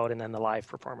fades out, and then the live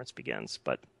performance begins.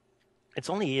 But it's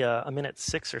only a minute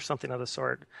 6 or something of the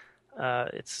sort.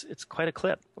 It's quite a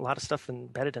clip. A lot of stuff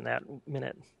embedded in that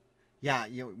minute. Yeah,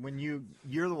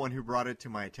 you're the one who brought it to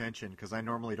my attention, because I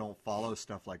normally don't follow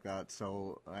stuff like that.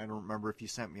 So I don't remember if you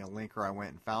sent me a link or I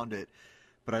went and found it.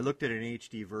 But I looked at an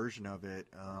HD version of it,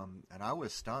 and I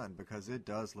was stunned, because it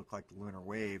does look like the lunar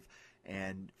wave.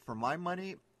 And for my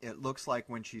money, it looks like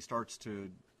when she starts to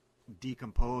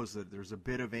decompose, that there's a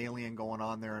bit of alien going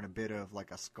on there and a bit of like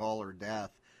a skull or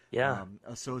death. Yeah.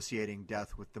 Associating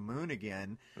death with the moon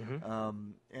again.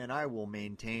 Mm-hmm. And I will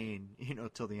maintain,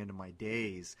 till the end of my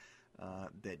days,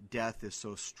 that death is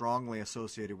so strongly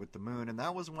associated with the moon. And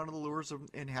that was one of the lures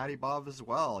in Hattie Bob as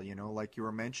well, like you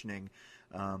were mentioning,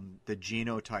 the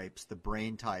genotypes, the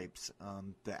brain types,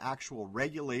 the actual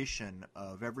regulation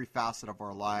of every facet of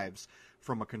our lives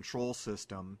from a control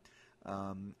system.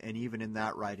 And even in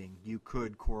that writing, you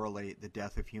could correlate the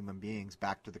death of human beings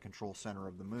back to the control center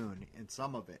of the moon in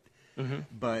some of it. Mm-hmm.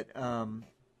 But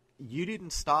you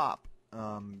didn't stop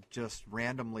just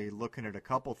randomly looking at a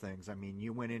couple things. I mean,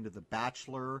 you went into The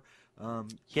Bachelor.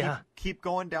 Keep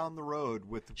going down the road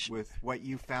with what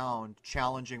you found,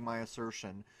 challenging my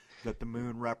assertion that the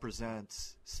moon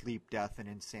represents sleep, death, and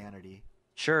insanity.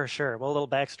 Sure. Well, a little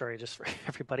backstory just for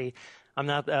everybody. I'm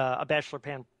not a Bachelor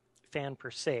fan per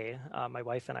se. My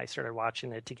wife and I started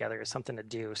watching it together as something to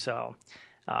do. So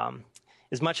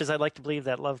as much as I'd like to believe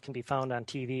that love can be found on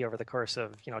TV over the course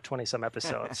of 20-some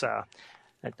episodes,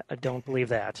 I don't believe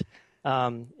that.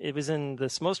 It was in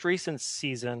this most recent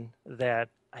season that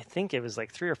I think it was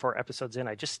like 3 or 4 episodes in,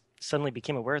 I just suddenly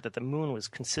became aware that the moon was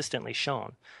consistently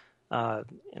shown.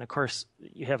 And of course,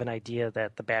 you have an idea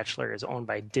that The Bachelor is owned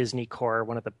by Disney Corp,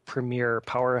 one of the premier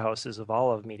powerhouses of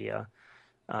all of media.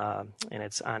 And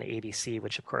it's on ABC,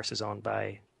 which of course is owned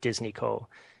by Disney Co.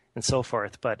 and so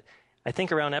forth. But I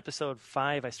think around episode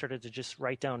 5, I started to just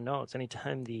write down notes.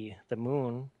 Anytime the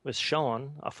moon was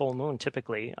shown, a full moon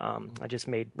typically, I just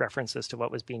made references to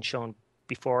what was being shown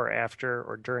before, after,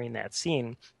 or during that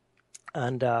scene.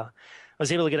 And I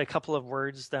was able to get a couple of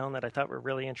words down that I thought were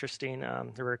really interesting.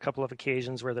 There were a couple of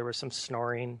occasions where there was some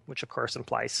snoring, which of course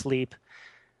implies sleep.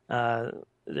 There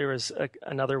was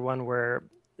another one where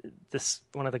this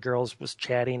one of the girls was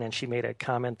chatting, and she made a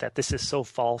comment that this is so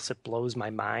false it blows my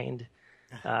mind.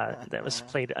 That was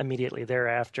played immediately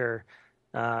thereafter.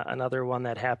 Another one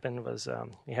that happened was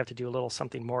you have to do a little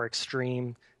something more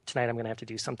extreme. Tonight I'm going to have to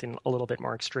do something a little bit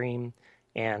more extreme.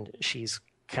 And she's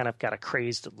kind of got a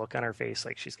crazed look on her face,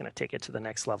 like she's going to take it to the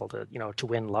next level to, to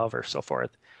win love or so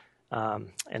forth.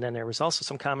 And then there was also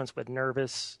some comments with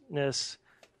nervousness,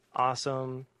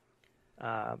 awesome,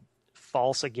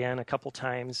 false again a couple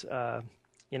times.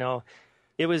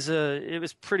 It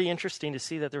was pretty interesting to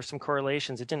see that there were some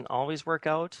correlations. It didn't always work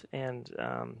out, and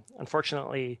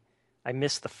unfortunately, I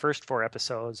missed the first 4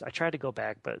 episodes. I tried to go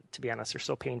back, but to be honest, they're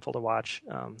so painful to watch.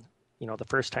 The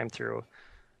first time through,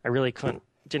 I really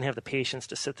didn't have the patience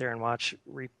to sit there and watch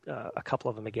a couple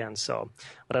of them again. So,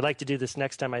 what I'd like to do this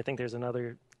next time, I think there's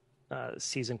another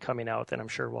season coming out that I'm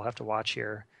sure we'll have to watch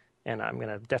here, and I'm going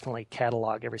to definitely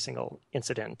catalog every single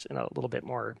incident in a little bit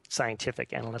more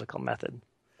scientific, analytical method.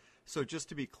 So just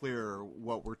to be clear,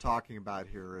 what we're talking about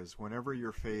here is whenever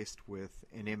you're faced with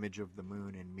an image of the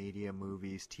moon in media,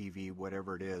 movies, TV,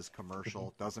 whatever it is,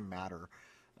 commercial, doesn't matter,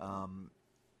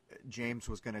 James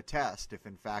was going to test if,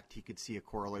 in fact, he could see a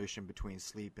correlation between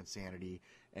sleep, insanity,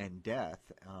 and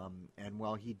death. And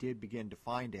while he did begin to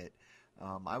find it,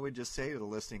 I would just say to the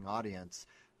listening audience,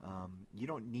 you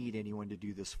don't need anyone to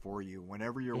do this for you.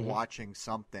 Whenever you're watching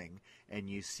something and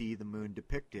you see the moon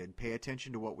depicted, pay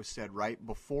attention to what was said right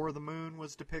before the moon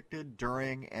was depicted,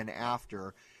 during, and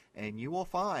after, and you will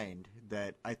find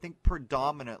that I think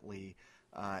predominantly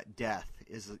death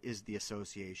is the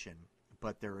association,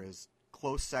 but there is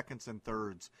close seconds and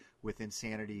thirds with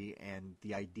insanity and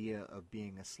the idea of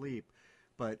being asleep.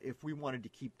 But if we wanted to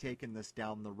keep taking this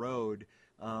down the road,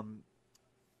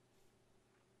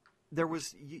 there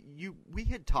was we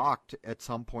had talked at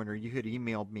some point, or you had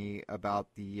emailed me about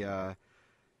the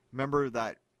remember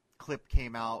that clip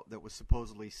came out that was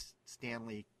supposedly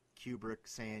Stanley Kubrick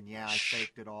saying, "Yeah, I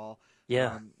faked it all."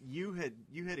 Yeah. You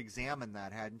had examined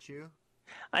that, hadn't you?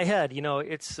 I had.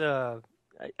 It's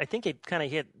I think it kind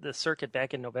of hit the circuit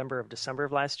back in December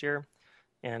of last year,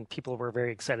 and people were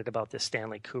very excited about this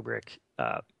Stanley Kubrick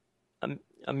a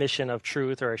mission of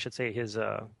truth, or I should say his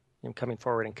him coming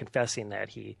forward and confessing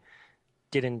that he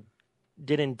did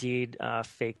indeed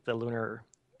fake the lunar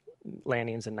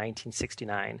landings in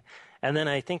 1969. And then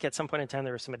I think at some point in time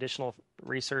there was some additional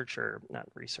footage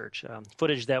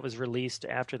that was released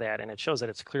after that, and it shows that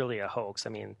it's clearly a hoax.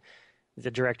 I mean, the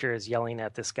director is yelling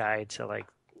at this guy to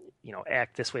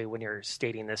act this way when you're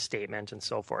stating this statement and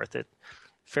so forth. It's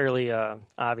fairly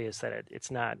obvious that it's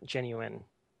not genuine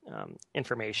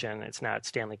information. It's not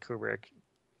Stanley Kubrick.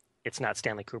 It's not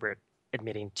Stanley Kubrick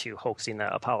admitting to hoaxing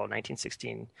the Apollo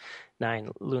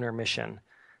 1969 lunar mission.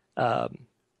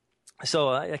 So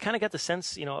I kind of got the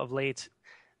sense, of late,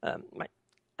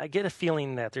 I get a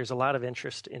feeling that there's a lot of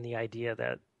interest in the idea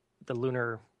that the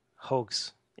lunar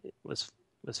hoax was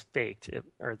faked,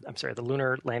 the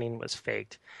lunar landing was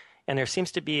faked. And there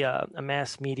seems to be a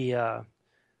mass media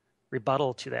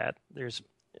rebuttal to that. There's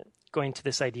going to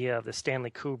this idea of the Stanley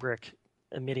Kubrick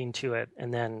admitting to it,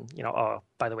 and then, oh,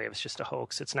 by the way, it was just a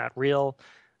hoax. It's not real.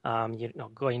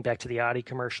 Going back to the Audi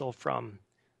commercial from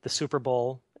the Super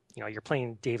Bowl, you're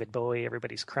playing David Bowie.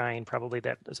 Everybody's crying. Probably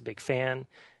that was a big fan.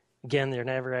 Again, they're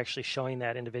never actually showing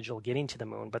that individual getting to the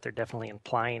moon, but they're definitely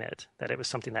implying that it was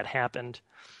something that happened.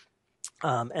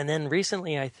 And then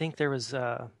recently, I think there was,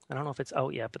 I don't know if it's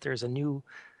out yet, but there's a new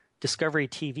Discovery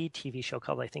TV show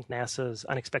called, I think, NASA's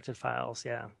Unexpected Files.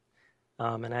 Yeah.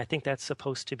 And I think that's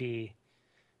supposed to be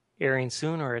airing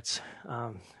soon, or it's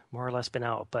more or less been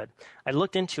out. But I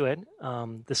looked into it.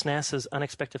 This NASA's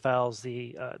Unexpected Files,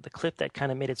 the clip that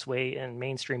kind of made its way in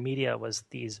mainstream media was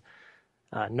these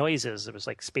noises. It was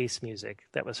like space music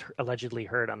that was allegedly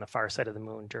heard on the far side of the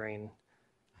moon during,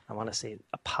 I want to say,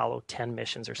 Apollo 10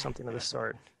 missions or something of the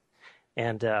sort.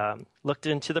 And looked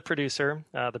into the producer.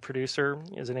 The producer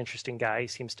is an interesting guy. He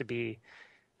seems to be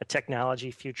a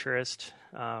technology futurist,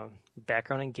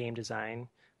 background in game design,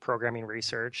 programming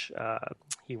research.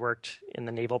 He worked in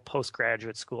the Naval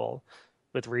Postgraduate School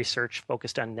with research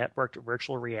focused on networked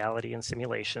virtual reality and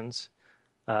simulations.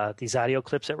 These audio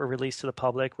clips that were released to the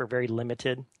public were very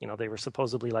limited. They were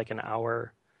supposedly like an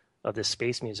hour of this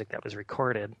space music that was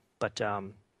recorded, but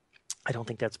I don't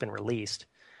think that's been released.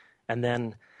 And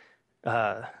then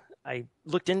I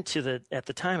looked into at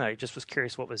the time, I just was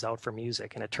curious what was out for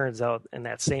music. And it turns out in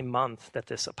that same month that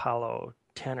this Apollo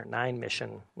 10 or 9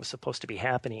 mission was supposed to be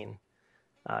happening,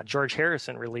 George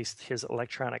Harrison released his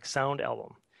electronic sound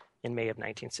album in May of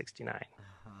 1969.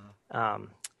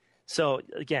 So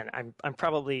again, I'm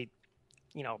probably,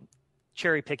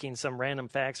 cherry picking some random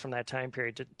facts from that time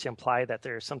period to imply that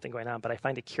there's something going on, but I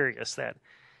find it curious that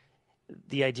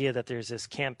the idea that there's this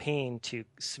campaign to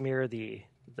smear the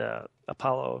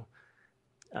Apollo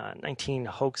 19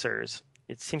 hoaxers,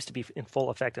 it seems to be in full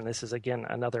effect. And this is, again,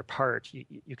 another part.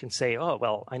 You can say, oh,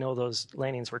 well, I know those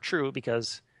landings were true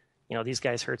because, these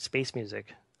guys heard space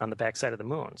music on the backside of the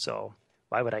moon. So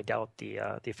why would I doubt the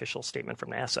official statement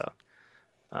from NASA?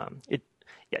 Of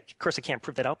course, I can't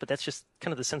prove that out, but that's just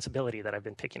kind of the sensibility that I've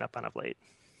been picking up on of late.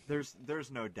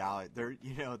 There's no doubt.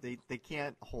 They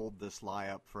can't hold this lie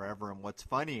up forever. And what's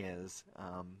funny is,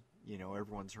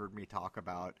 everyone's heard me talk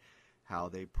about how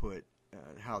they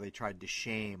tried to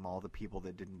shame all the people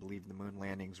that didn't believe the moon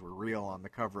landings were real on the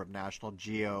cover of National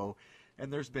Geo.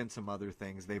 And there's been some other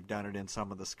things. They've done it in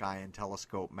some of the Sky and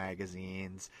Telescope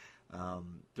magazines.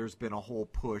 There's been a whole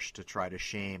push to try to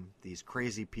shame these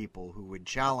crazy people who would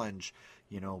challenge,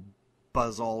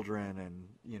 Buzz Aldrin and,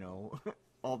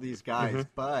 all these guys. Mm-hmm.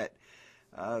 But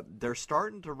they're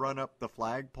starting to run up the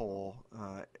flagpole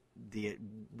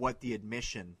what the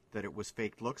admission that it was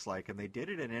faked looks like. And they did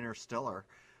it in Interstellar,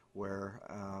 where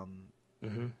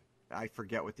mm-hmm. I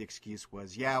forget what the excuse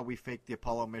was. Yeah, we faked the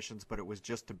Apollo missions, but it was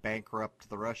just to bankrupt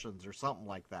the Russians or something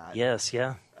like that. Yes,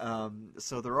 yeah.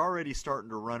 So they're already starting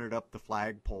to run it up the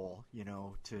flagpole,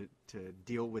 to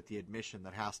deal with the admission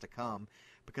that has to come,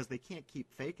 because they can't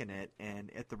keep faking it. And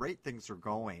at the rate things are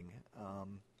going,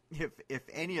 if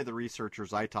any of the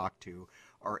researchers I talk to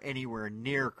are anywhere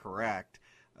near correct,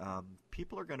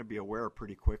 people are going to be aware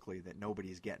pretty quickly that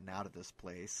nobody's getting out of this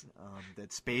place,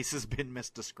 that space has been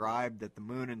misdescribed, that the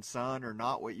moon and sun are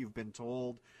not what you've been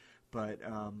told. But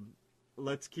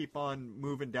let's keep on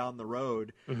moving down the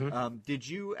road. Mm-hmm. Did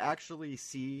you actually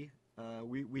see,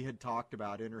 we had talked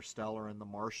about Interstellar and The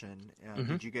Martian.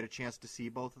 Mm-hmm. Did you get a chance to see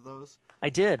both of those? I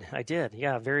did.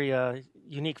 Yeah, very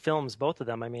unique films, both of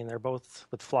them. I mean, they're both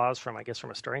with flaws from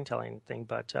a storytelling thing,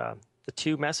 but the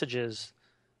two messages,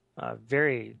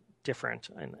 very different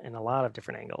in a lot of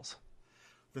different angles.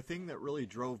 The thing that really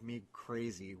drove me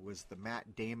crazy was the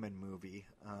Matt Damon movie,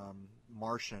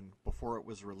 Martian, before it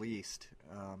was released.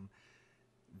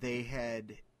 They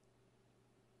had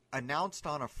announced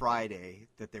on a Friday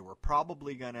that they were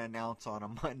probably going to announce on a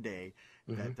Monday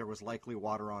mm-hmm. that there was likely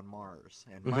water on Mars.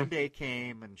 And mm-hmm. Monday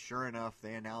came, and sure enough,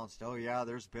 they announced, oh yeah,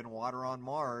 there's been water on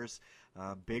Mars,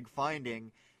 big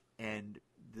finding. And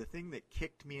the thing that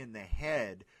kicked me in the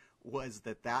head was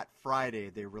that Friday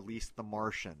they released The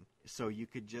Martian. So you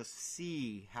could just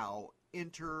see how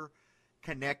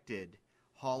interconnected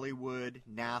Hollywood,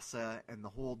 NASA, and the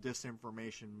whole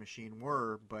disinformation machine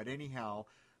were. But anyhow,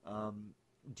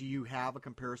 do you have a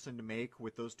comparison to make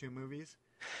with those two movies?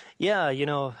 Yeah,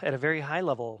 at a very high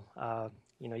level,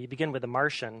 you begin with The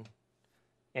Martian,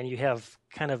 and you have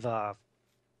kind of a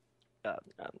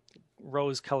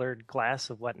rose-colored glass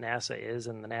of what NASA is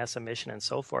and the NASA mission and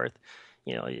so forth.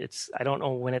 I don't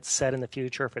know when it's set in the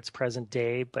future, if it's present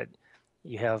day, but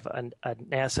you have a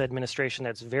NASA administration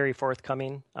that's very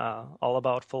forthcoming, all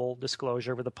about full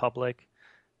disclosure with the public.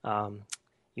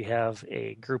 You have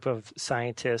a group of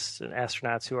scientists and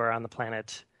astronauts who are on the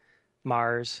planet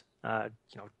Mars,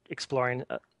 exploring.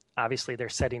 Obviously, they're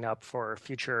setting up for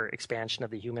future expansion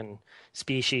of the human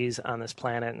species on this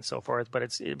planet and so forth, but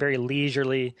it's very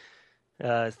leisurely.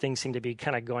 Things seem to be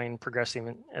kind of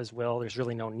progressing as well. There's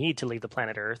really no need to leave the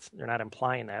planet Earth. They're not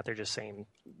implying that. They're just saying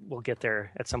we'll get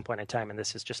there at some point in time, and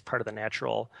this is just part of the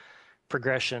natural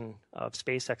progression of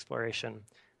space exploration.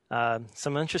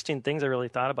 Some interesting things I really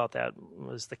thought about that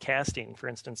was the casting. For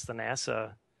instance, the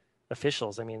NASA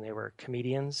officials. I mean, they were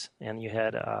comedians, and you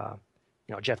had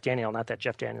Jeff Daniels. Not that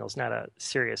Jeff Daniels is not a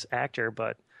serious actor,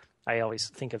 but I always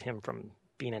think of him from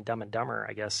being in Dumb and Dumber.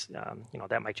 I guess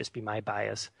that might just be my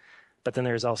bias. But then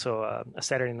there's also a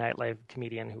Saturday Night Live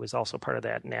comedian who was also part of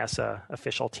that NASA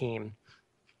official team.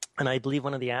 And I believe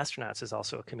one of the astronauts is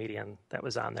also a comedian that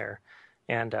was on there.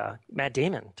 And Matt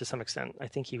Damon, to some extent, I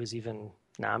think he was even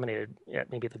nominated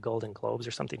at maybe the Golden Globes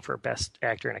or something for Best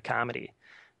Actor in a Comedy,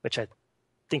 which I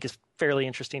think is fairly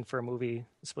interesting for a movie.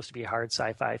 It's supposed to be a hard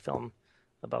sci-fi film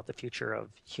about the future of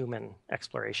human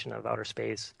exploration of outer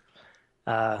space.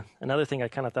 Another thing I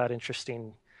kind of thought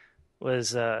interesting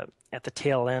was at the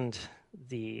tail end,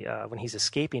 when he's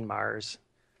escaping Mars,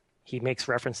 he makes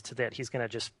reference to that he's going to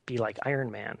just be like Iron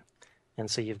Man. And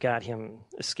so you've got him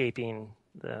escaping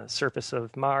the surface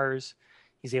of Mars.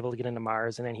 He's able to get into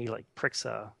Mars, and then he pricks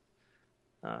a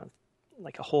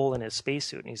hole in his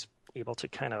spacesuit, and he's able to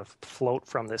kind of float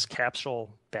from this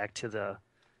capsule back to the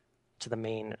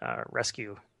main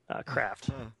rescue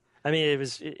craft. I mean,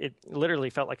 it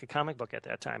literally felt like a comic book at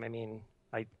that time. I mean,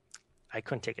 I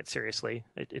couldn't take it seriously.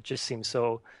 It just seemed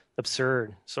so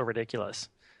absurd, so ridiculous.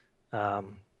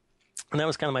 And that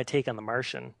was kind of my take on The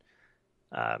Martian.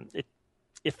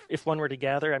 If one were to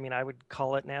gather, I mean, I would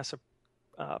call it NASA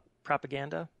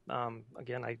propaganda.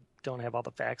 Again, I don't have all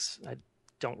the facts. I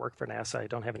don't work for NASA. I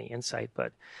don't have any insight,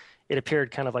 but it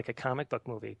appeared kind of like a comic book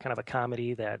movie, kind of a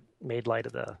comedy that made light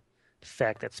of the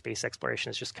fact that space exploration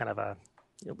is just kind of a,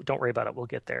 don't worry about it, we'll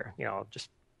get there.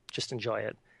 Just enjoy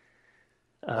it.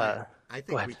 Well, I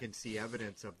think we can see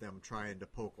evidence of them trying to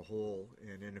poke a hole,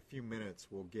 and in a few minutes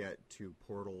we'll get to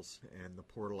portals and the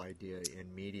portal idea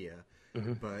in media.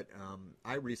 Mm-hmm. But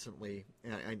I recently,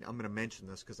 and I'm going to mention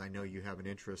this because I know you have an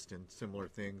interest in similar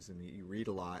things and you read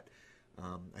a lot.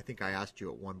 I think I asked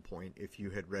you at one point if you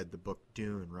had read the book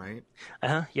Dune, right?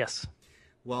 Yes.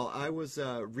 Well, I was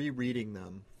rereading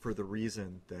them for the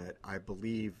reason that I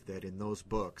believe that in those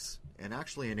books, and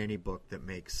actually in any book that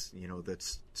makes,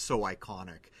 that's so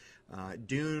iconic,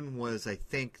 Dune was, I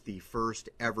think, the first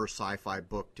ever sci-fi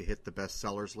book to hit the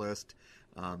bestsellers list,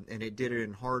 and it did it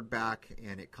in hardback,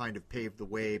 and it kind of paved the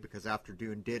way because after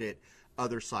Dune did it,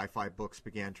 other sci-fi books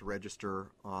began to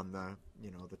register on the,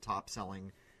 the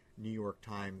top-selling New York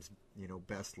Times,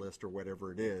 best list or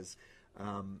whatever it is.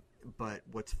 But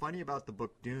what's funny about the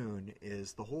book Dune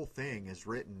is the whole thing is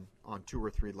written on 2 or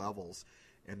 3 levels,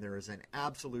 and there is an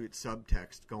absolute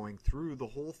subtext going through the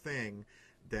whole thing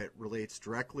that relates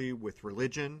directly with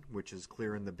religion, which is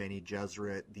clear in the Bene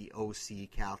Gesserit, the OC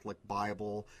Catholic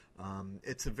Bible.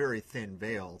 It's a very thin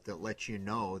veil that lets you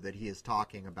know that he is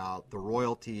talking about the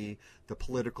royalty, the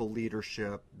political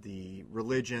leadership, the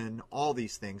religion, all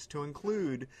these things, to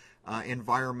include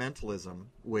environmentalism,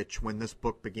 which when this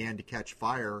book began to catch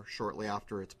fire shortly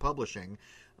after its publishing,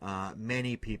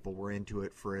 many people were into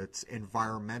it for its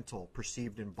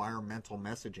perceived environmental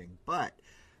messaging. But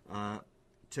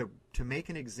to make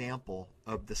an example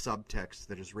of the subtext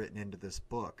that is written into this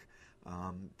book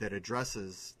that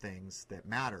addresses things that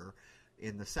matter,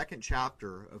 in the second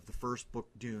chapter of the first book,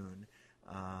 Dune,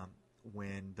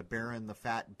 when the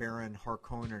fat Baron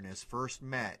Harkonnen is first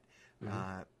met,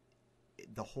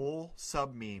 the whole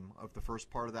sub-meme of the first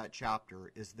part of that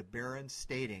chapter is the Baron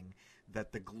stating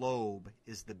that the globe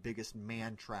is the biggest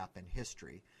man trap in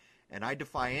history. And I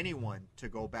defy anyone to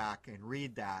go back and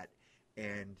read that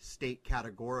and state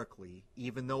categorically,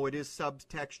 even though it is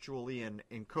subtextually and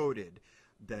encoded,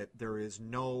 that there is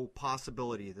no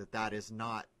possibility that that is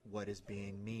not what is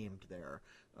being memed there.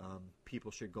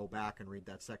 People should go back and read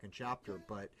that second chapter.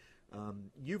 But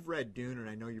you've read Dune, and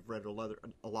I know you've read a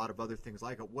lot of other things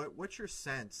like it. What's your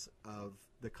sense of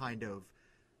the kind of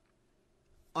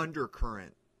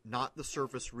undercurrent, not the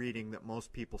surface reading that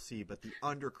most people see, but the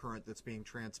undercurrent that's being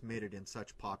transmitted in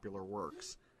such popular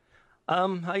works?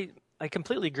 I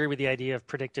completely agree with the idea of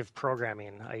predictive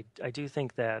programming. I do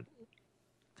think that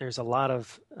there's a lot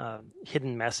of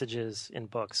hidden messages in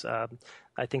books.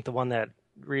 I think the one that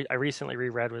I recently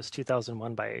reread was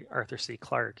 2001 by Arthur C.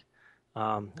 Clarke.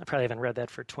 I probably haven't read that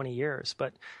for 20 years,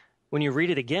 but when you read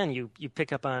it again, you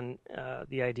pick up on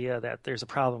the idea that there's a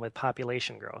problem with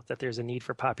population growth, that there's a need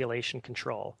for population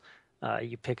control.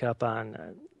 You pick up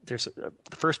on the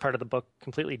first part of the book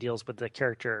completely deals with the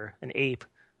character, an ape,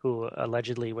 who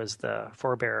allegedly was the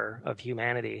forebearer of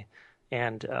humanity,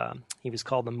 and he was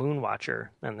called the Moon Watcher.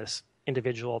 And this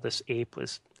individual, this ape,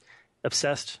 was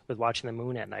obsessed with watching the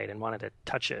moon at night and wanted to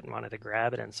touch it and wanted to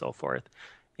grab it and so forth.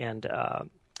 And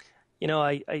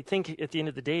I think at the end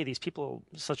of the day, these people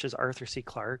such as Arthur C.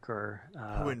 Clarke or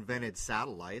who invented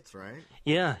satellites, right?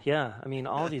 Yeah. I mean,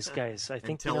 all these guys. I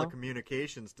think and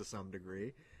telecommunications to some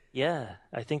degree. Yeah,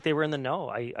 I think they were in the know.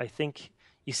 I think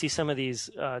you see some of these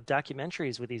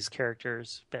documentaries with these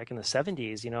characters back in the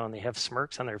 70s, and they have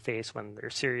smirks on their face when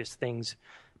there's serious things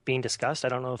being discussed. I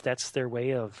don't know if that's their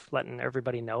way of letting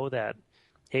everybody know that,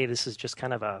 hey, this is just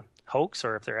kind of a hoax,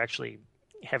 or if they're actually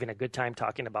having a good time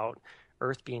talking about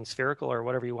Earth being spherical or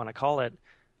whatever you want to call it.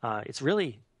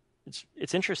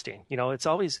 It's interesting.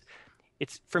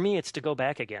 For me, it's to go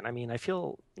back again. I mean, I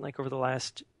feel like over the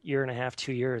last year and a half,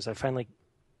 2 years, I finally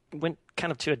went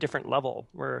kind of to a different level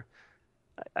where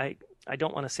I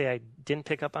don't want to say I didn't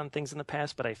pick up on things in the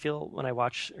past, but I feel when I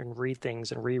watch and read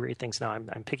things and reread things now,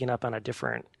 I'm picking up on a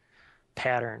different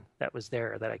pattern that was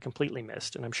there that I completely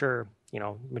missed. And I'm sure,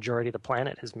 majority of the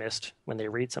planet has missed when they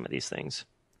read some of these things.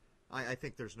 I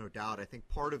think there's no doubt. I think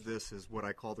part of this is what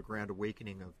I call the Grand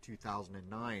Awakening of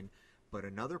 2009, but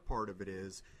another part of it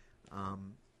is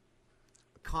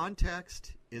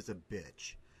context is a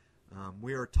bitch.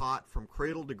 We are taught from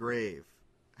cradle to grave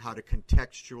how to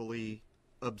contextually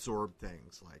absorb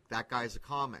things. Like, that guy's a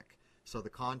comic, So the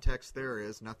context there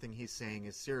is nothing he's saying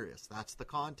is serious. That's the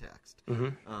context.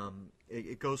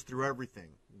 It goes through everything,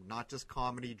 not just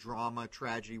comedy, drama,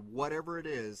 tragedy, whatever it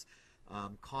is.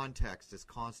 Context is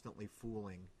constantly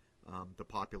fooling the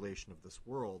population of this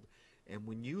world. And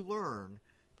when you learn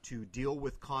to deal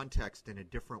with context in a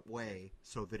different way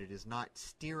so that it is not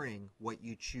steering what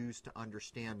you choose to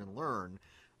understand and learn,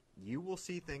 you will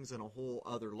see things in a whole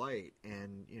other light.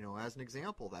 And, as an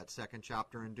example, that second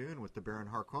chapter in Dune with the Baron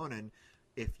Harkonnen,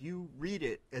 if you read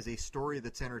it as a story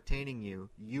that's entertaining you,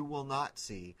 you will not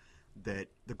see that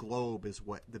the globe is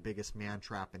what the biggest man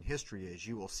trap in history is.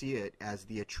 You will see it as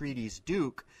the Atreides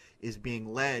Duke is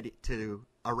being led to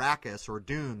Arrakis or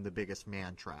Dune, the biggest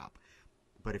man trap.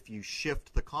 But if you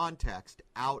shift the context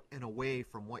out and away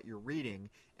from what you're reading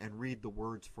and read the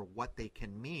words for what they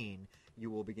can mean, you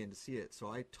will begin to see it. So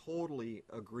I totally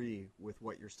agree with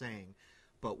what you're saying.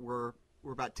 But we're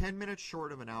about 10 minutes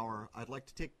short of an hour. I'd like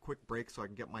to take a quick break so I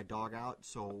can get my dog out.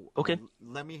 So okay.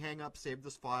 Let me hang up, save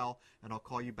this file, and I'll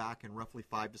call you back in roughly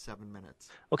 5 to 7 minutes.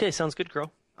 Okay, sounds good,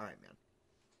 Crow. All right,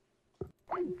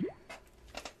 man.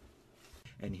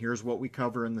 And here's what we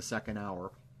cover in the second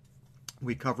hour.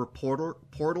 We cover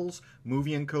portals,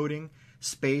 movie encoding,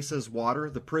 space as water,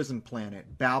 the prison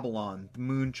planet, Babylon, the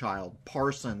Moonchild,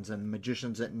 Parsons and the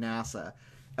magicians at NASA,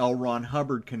 L. Ron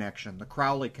Hubbard connection, the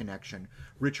Crowley connection,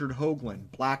 Richard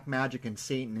Hoagland, black magic and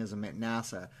Satanism at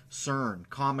NASA, CERN,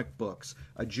 comic books,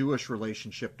 a Jewish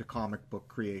relationship to comic book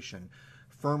creation,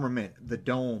 firmament, the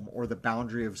dome or the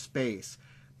boundary of space,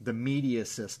 the media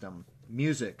system,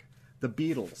 music, the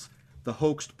Beatles, the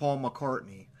hoaxed Paul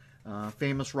McCartney,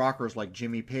 famous rockers like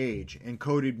Jimmy Page,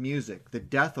 encoded music, the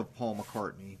death of Paul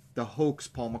McCartney, the hoax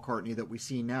Paul McCartney that we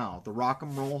see now, the Rock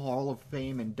and Roll Hall of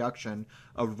Fame induction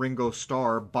of Ringo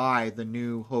Starr by the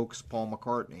new hoax Paul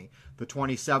McCartney, the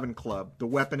 27 Club, the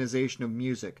weaponization of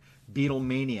music,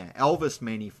 Beatlemania, Elvis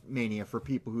mania for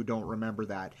people who don't remember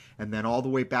that, and then all the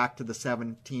way back to the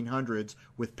 1700s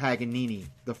with Paganini,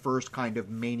 the first kind of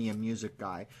mania music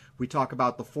guy. We talk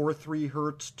about the 4/3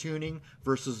 hertz tuning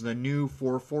versus the new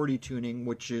 440 tuning,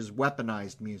 which is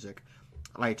weaponized music.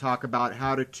 I talk about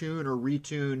how to tune or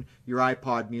retune your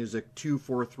iPod music to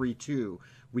 432.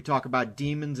 We talk about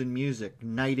demons in music,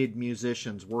 knighted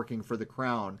musicians working for the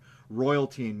crown,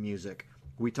 royalty in music.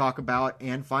 We talk about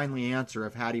and finally answer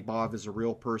if Hattie Bob is a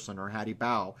real person or Hattie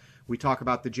Bow. We talk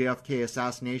about the JFK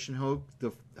assassination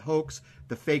hoax,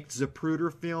 the faked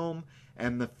Zapruder film,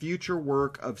 and the future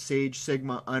work of Sage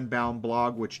Sigma Unbound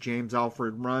blog, which James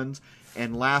Alfred runs.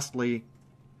 And lastly,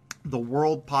 the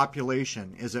world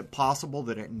population. Is it possible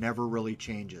that it never really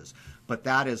changes? But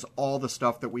that is all the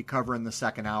stuff that we cover in the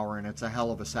second hour, and it's a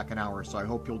hell of a second hour. So I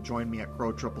hope you'll join me at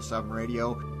Crow 777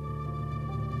 Radio.